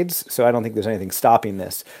decades, so I don't think there's anything stopping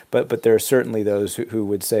this. But there are certainly those who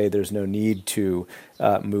would say there's no need to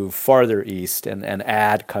move farther east and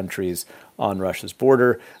add countries on Russia's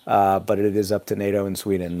border, but it is up to NATO and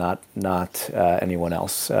Sweden, not anyone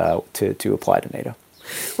else, to apply to NATO.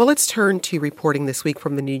 Well, let's turn to reporting this week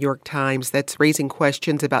from the New York Times that's raising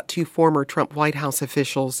questions about two former Trump White House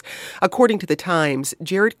officials. According to the Times,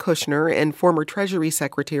 Jared Kushner and former Treasury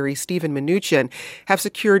Secretary Steven Mnuchin have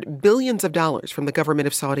secured billions of dollars from the government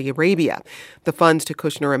of Saudi Arabia. The funds to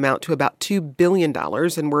Kushner amount to about $2 billion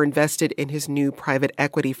and were invested in his new private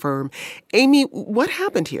equity firm. Amy, what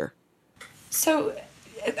happened here? So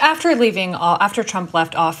After Trump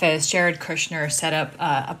left office, Jared Kushner set up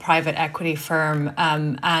a private equity firm,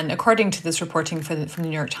 and according to this reporting from the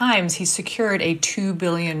New York Times, he secured a $2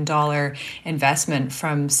 billion investment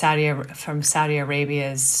from Saudi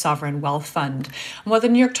Arabia's sovereign wealth fund. And what the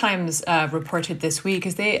New York Times reported this week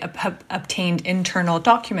is they obtained internal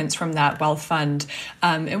documents from that wealth fund,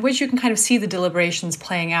 in which you can kind of see the deliberations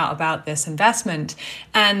playing out about this investment.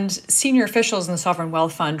 And senior officials in the sovereign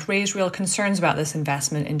wealth fund raised real concerns about this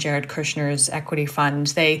investment in Jared Kushner's equity fund.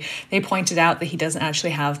 They pointed out that he doesn't actually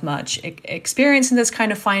have much experience in this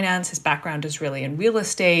kind of finance. His background is really in real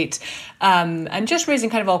estate, and just raising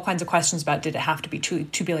kind of all kinds of questions about, did it have to be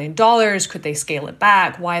 $2 billion? Could they scale it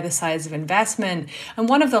back? Why the size of investment? And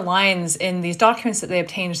one of the lines in these documents that they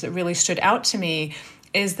obtained that really stood out to me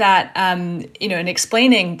is that, in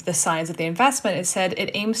explaining the size of the investment, it said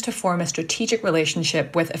it aims to form a strategic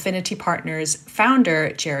relationship with Affinity Partners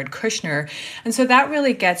founder, Jared Kushner. And so that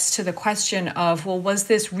really gets to the question of, well, was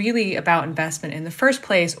this really about investment in the first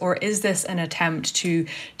place, or is this an attempt to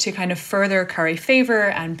kind of further curry favor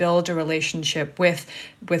and build a relationship with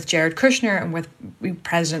Jared Kushner and with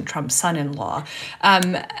President Trump's son-in-law?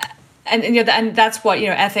 And that's what,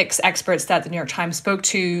 ethics experts that the New York Times spoke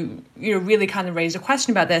to, really kind of raised a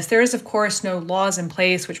question about this. There is, of course, no laws in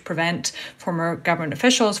place which prevent former government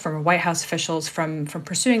officials, former White House officials from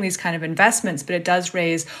pursuing these kind of investments, but it does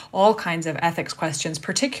raise all kinds of ethics questions,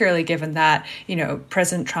 particularly given that,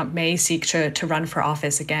 President Trump may seek to run for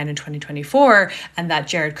office again in 2024, and that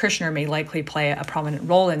Jared Kushner may likely play a prominent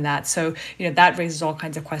role in that. So, that raises all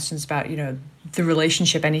kinds of questions about, the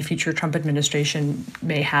relationship any future Trump administration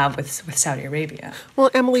may have with Saudi Arabia. Well,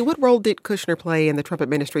 Emily, what role did Kushner play in the Trump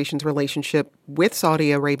administration's relationship with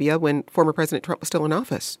Saudi Arabia when former President Trump was still in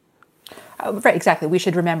office? Right, exactly. We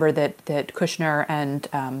should remember that Kushner and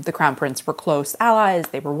the Crown Prince were close allies.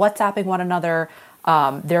 They were WhatsApping one another.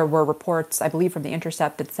 There were reports, I believe, from The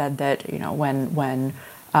Intercept that said that, when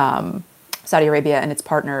Saudi Arabia and its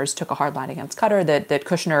partners took a hard line against Qatar, that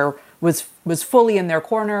Kushner was fully in their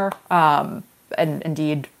corner, and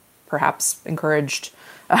indeed perhaps encouraged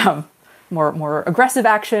more aggressive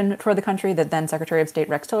action toward the country that then Secretary of State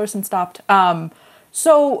Rex Tillerson stopped.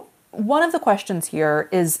 So one of the questions here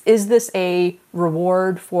is this a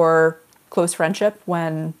reward for close friendship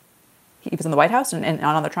when he was in the White House and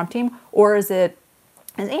on the Trump team, or is it,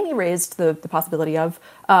 as Amy raised the possibility of,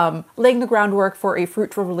 laying the groundwork for a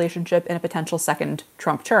fruitful relationship in a potential second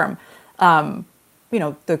Trump term?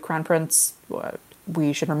 The Crown Prince,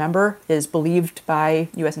 we should remember, is believed by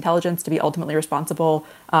U.S. intelligence to be ultimately responsible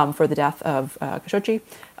for the death of Khashoggi,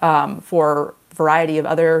 for a variety of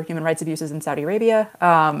other human rights abuses in Saudi Arabia,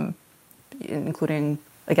 including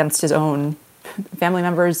against his own family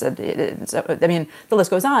members. The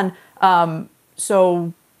list goes on.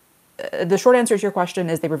 So the short answer to your question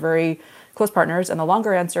is they were very close partners, and the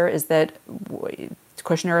longer answer is that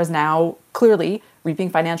Kushner is now clearly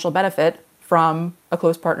reaping financial benefit from a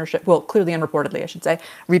close partnership, well, clearly and reportedly, I should say,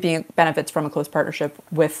 reaping benefits from a close partnership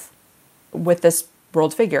with this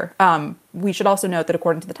world figure. We should also note that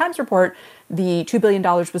according to the Times report, the $2 billion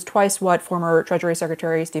was twice what former Treasury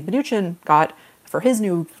Secretary Steve Mnuchin got for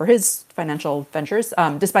his financial ventures,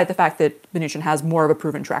 despite the fact that Mnuchin has more of a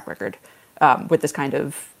proven track record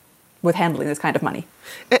with handling this kind of money.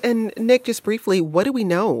 And Nick, just briefly, what do we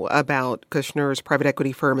know about Kushner's private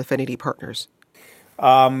equity firm Affinity Partners?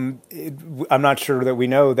 I'm not sure that we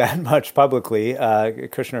know that much publicly.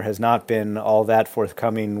 Kushner has not been all that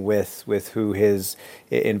forthcoming with who his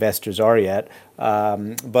investors are yet.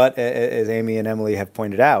 But as Amy and Emily have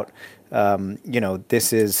pointed out,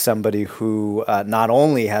 this is somebody who not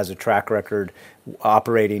only has a track record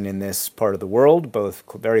operating in this part of the world, both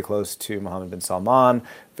very close to Mohammed bin Salman,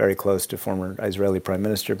 very close to former Israeli Prime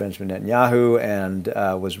Minister Benjamin Netanyahu, and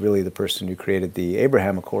was really the person who created the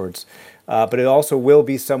Abraham Accords. But it also will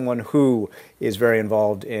be someone who is very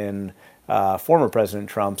involved in former President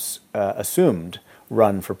Trump's assumed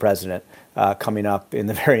run for president coming up in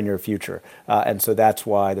the very near future. And so that's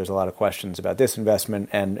why there's a lot of questions about this investment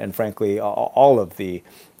and frankly, all of the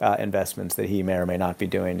investments that he may or may not be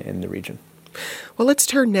doing in the region. Well, let's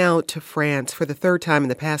turn now to France. For the third time in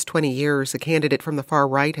the past 20 years, a candidate from the far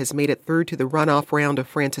right has made it through to the runoff round of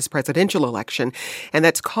France's presidential election, and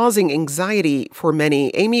that's causing anxiety for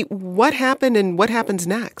many. Amy, what happened and what happens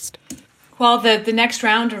next? Well, the next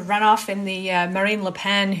round of runoff in the Marine Le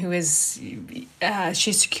Pen, who is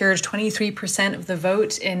she secured 23% of the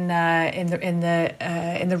vote in the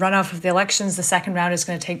runoff of the elections. The second round is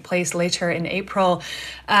going to take place later in April.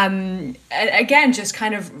 Again, just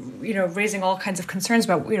kind of raising all kinds of concerns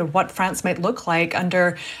about what France might look like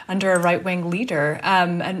under a right-wing leader.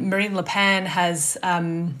 And Marine Le Pen has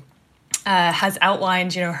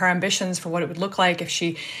outlined, her ambitions for what it would look like if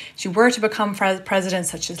she were to become president,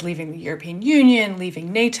 such as leaving the European Union,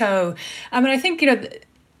 leaving NATO. And I think,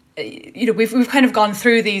 we've kind of gone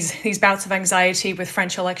through these bouts of anxiety with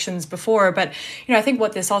French elections before, but I think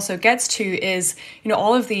what this also gets to is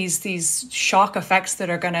all of these shock effects that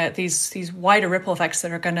are gonna these wider ripple effects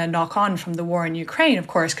that are gonna knock on from the war in Ukraine, of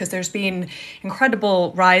course, because there's been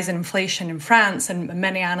incredible rise in inflation in France, and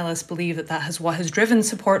many analysts believe that has what has driven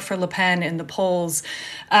support for Le Pen in the polls,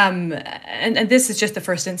 and this is just the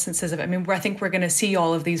first instances of it. I mean, I think we're going to see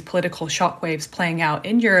all of these political shockwaves playing out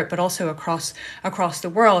in Europe, but also across the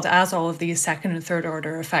world, as all of these second and third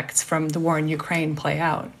order effects from the war in Ukraine play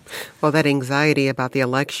out. Well, that anxiety about the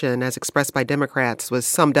election, as expressed by Democrats, was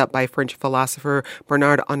summed up by French philosopher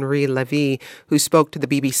Bernard-Henri Lévy, who spoke to the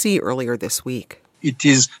BBC earlier this week. It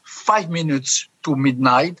is 5 minutes to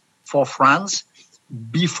midnight for France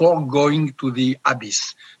before going to the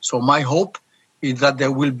abyss. So my hope is that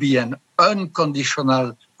there will be an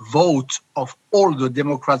unconditional vote of all the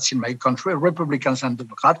Democrats in my country, Republicans and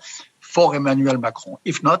Democrats, for Emmanuel Macron.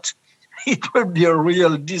 If not, it will be a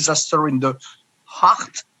real disaster in the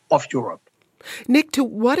heart of Europe. Nick, to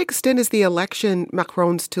what extent is the election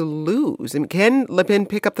Macron's to lose? And can Le Pen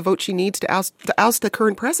pick up the vote she needs to oust the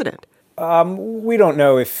current president? We don't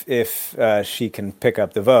know if she can pick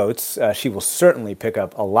up the votes. She will certainly pick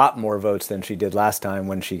up a lot more votes than she did last time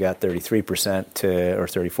when she got 33% or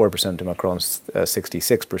 34% to Macron's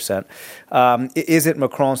 66%. Is it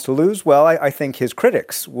Macron's to lose? Well, I think his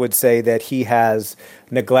critics would say that he has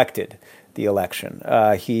neglected the election.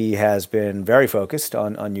 He has been very focused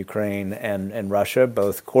on Ukraine and Russia,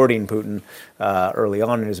 both courting Putin early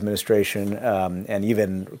on in his administration and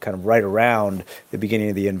even kind of right around the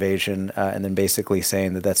beginning of the invasion, and then basically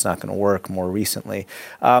saying that that's not going to work more recently.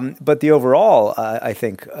 But the overall, I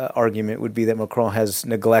think, argument would be that Macron has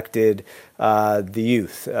neglected the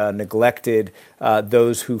youth, neglected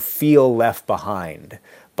those who feel left behind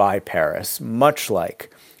by Paris, much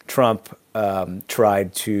like Trump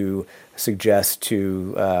tried to suggest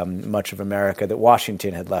to much of America that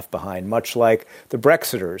Washington had left behind, much like the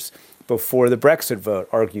Brexiters before the Brexit vote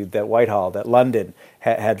argued that Whitehall, that London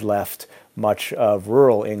had left much of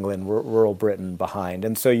rural England, rural Britain behind.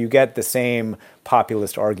 And so you get the same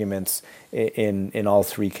populist arguments in all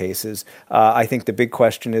three cases. I think the big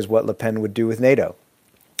question is what Le Pen would do with NATO.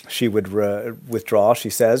 She would withdraw, she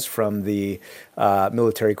says, from the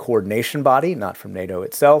military coordination body, not from NATO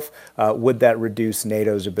itself. Would that reduce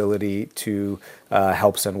NATO's ability to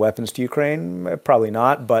help send weapons to Ukraine? Probably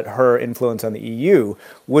not, but her influence on the EU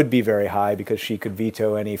would be very high because she could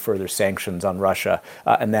veto any further sanctions on Russia,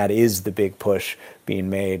 and that is the big push being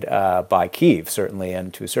made by Kyiv, certainly,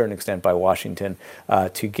 and to a certain extent by Washington,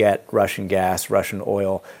 to get Russian gas, Russian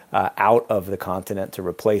oil out of the continent, to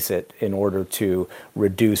replace it in order to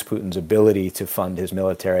reduce Putin's ability to fund his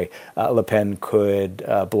military. Le Pen could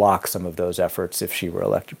block some of those efforts if she were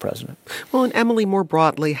elected president. Well, and Emily, more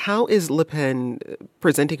broadly, how is Le Pen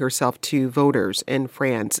presenting herself to voters in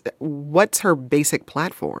France? What's her basic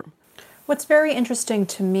platform? What's very interesting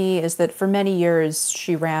to me is that for many years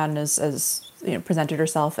she ran as presented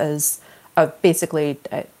herself as basically,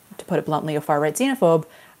 to put it bluntly, a far-right xenophobe,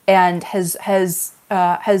 and has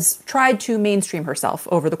tried to mainstream herself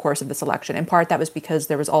over the course of this election. In part, that was because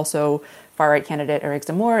there was also far-right candidate Eric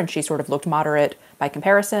Zemmour, and she sort of looked moderate by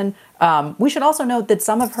comparison. We should also note that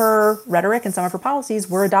some of her rhetoric and some of her policies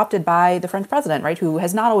were adopted by the French president, right, who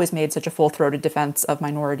has not always made such a full-throated defense of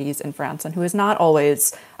minorities in France, and who has not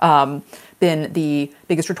always been the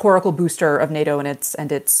biggest rhetorical booster of NATO and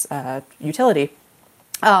its utility.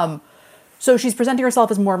 So she's presenting herself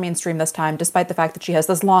as more mainstream this time, despite the fact that she has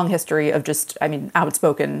this long history of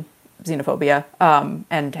outspoken xenophobia,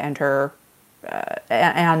 and her,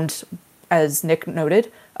 and as Nick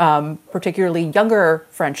noted, particularly younger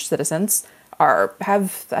French citizens are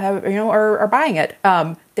buying it.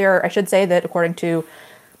 I should say that according to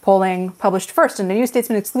polling published first in the New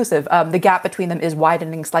Statesman exclusive, the gap between them is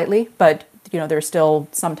widening slightly, but there's still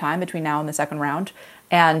some time between now and the second round.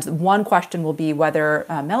 And one question will be whether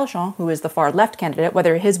Mélenchon, who is the far left candidate,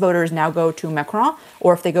 whether his voters now go to Macron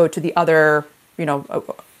or if they go to the other,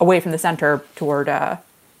 away from the center toward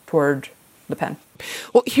Le Pen.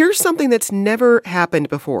 Well, here's something that's never happened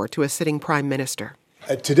before to a sitting prime minister.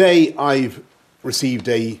 Today, I've received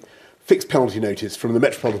a fixed penalty notice from the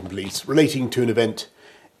Metropolitan Police relating to an event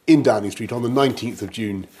in Downing Street on the 19th of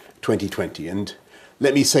June 2020. And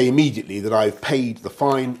let me say immediately that I've paid the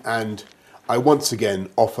fine and I once again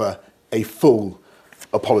offer a full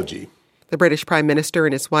apology. The British Prime Minister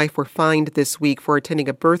and his wife were fined this week for attending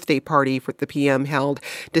a birthday party for the PM held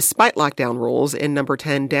despite lockdown rules in number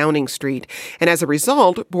 10 Downing Street. And as a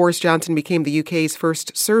result, Boris Johnson became the UK's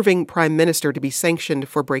first serving Prime Minister to be sanctioned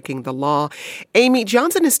for breaking the law. Amy,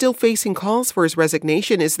 Johnson is still facing calls for his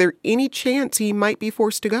resignation. Is there any chance he might be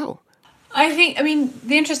forced to go? The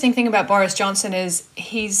interesting thing about Boris Johnson is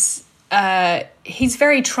he's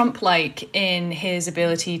very Trump-like in his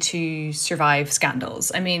ability to survive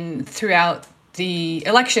scandals. Throughout the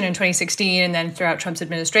election in 2016 and then throughout Trump's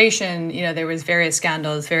administration, there was various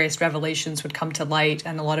scandals, various revelations would come to light,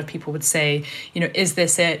 and a lot of people would say, is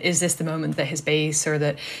this it? Is this the moment that his base or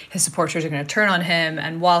that his supporters are going to turn on him?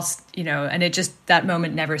 And whilst, and it just, that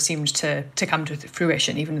moment never seemed to come to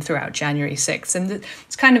fruition, even throughout January 6th. And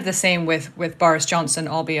it's kind of the same with Boris Johnson,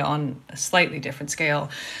 albeit on a slightly different scale.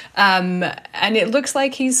 And it looks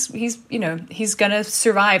like he's going to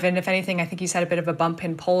survive. And if anything, I think he's had a bit of a bump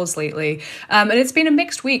in polls lately. And it's been a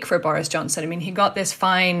mixed week for Boris Johnson. He got this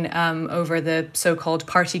fine over the so-called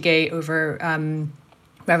Partygate, over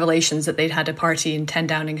revelations that they'd had a party in 10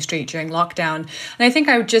 Downing Street during lockdown. And I think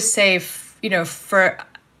I would just say, for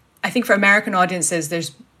American audiences,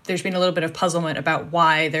 there's been a little bit of puzzlement about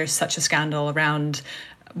why there's such a scandal around,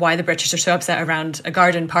 why the British are so upset around a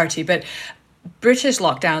garden party. But British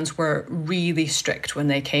lockdowns were really strict when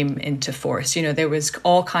they came into force. There was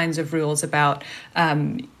all kinds of rules about,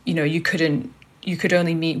 you could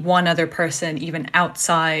only meet one other person, even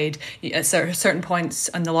outside. At certain points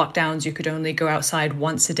on the lockdowns, you could only go outside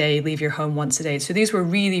once a day, leave your home once a day. So these were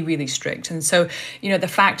really, really strict. And so, the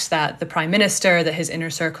fact that the Prime Minister, that his inner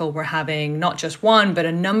circle were having not just one, but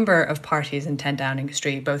a number of parties in 10 Downing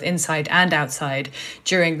Street, both inside and outside,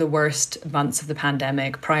 during the worst months of the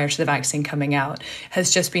pandemic, prior to the vaccine coming out, has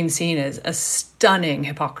just been seen as a stunning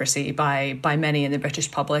hypocrisy by many in the British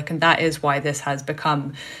public. And that is why this has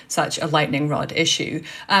become such a lightning rod issue.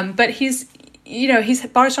 But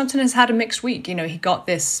Boris Johnson has had a mixed week. He got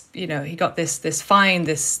this fine,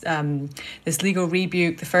 this legal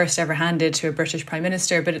rebuke, the first ever handed to a British Prime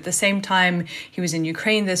Minister. But at the same time, he was in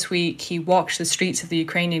Ukraine this week. He walked the streets of the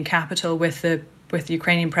Ukrainian capital with the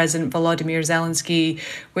Ukrainian President Volodymyr Zelensky,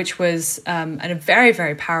 which was a very,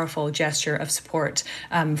 very powerful gesture of support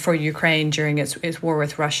for Ukraine during its war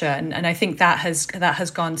with Russia. And I think that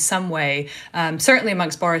has gone some way, certainly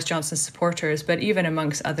amongst Boris Johnson's supporters, but even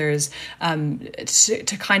amongst others,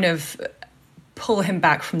 to kind of pull him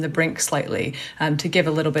back from the brink slightly, to give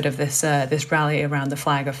a little bit of this rally around the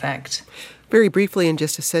flag effect. Very briefly, in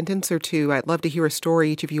just a sentence or two, I'd love to hear a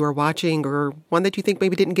story each of you are watching or one that you think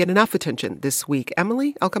maybe didn't get enough attention this week.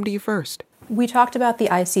 Emily, I'll come to you first. We talked about the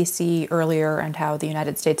ICC earlier and how the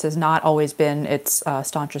United States has not always been its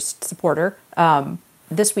staunchest supporter.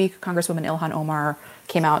 This week, Congresswoman Ilhan Omar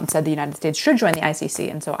came out and said the United States should join the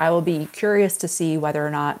ICC. And so I will be curious to see whether or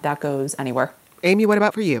not that goes anywhere. Amy, what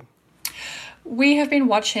about for you? We have been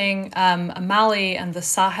watching Mali and the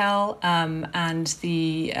Sahel and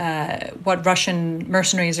what Russian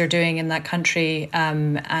mercenaries are doing in that country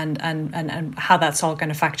and how that's all going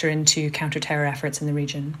to factor into counter-terror efforts in the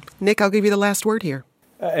region. Nick, I'll give you the last word here.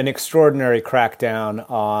 An extraordinary crackdown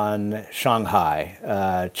on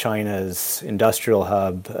Shanghai, China's industrial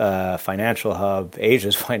hub, financial hub,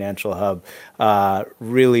 Asia's financial hub,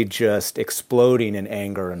 really just exploding in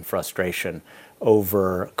anger and frustration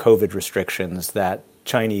over COVID restrictions that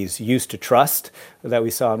Chinese used to trust, that we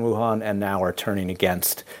saw in Wuhan, and now are turning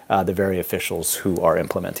against the very officials who are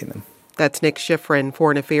implementing them. That's Nick Schifrin,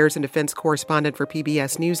 Foreign Affairs and Defense Correspondent for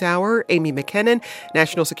PBS NewsHour, Amy McKinnon,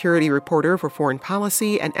 National Security Reporter for Foreign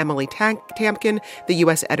Policy, and Emily Tampkin, the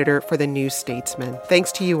U.S. Editor for The New Statesman.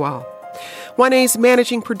 Thanks to you all. 1A's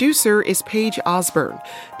managing producer is Paige Osborne.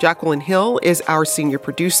 Jacqueline Hill is our senior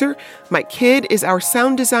producer. Mike Kidd is our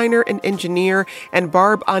sound designer and engineer, and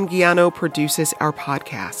Barb Anguiano produces our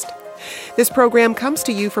podcast. This program comes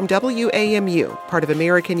to you from WAMU, part of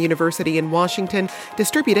American University in Washington,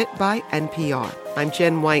 distributed by NPR. I'm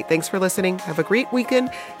Jen White. Thanks for listening. Have a great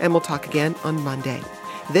weekend, and we'll talk again on Monday.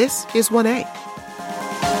 This is 1A.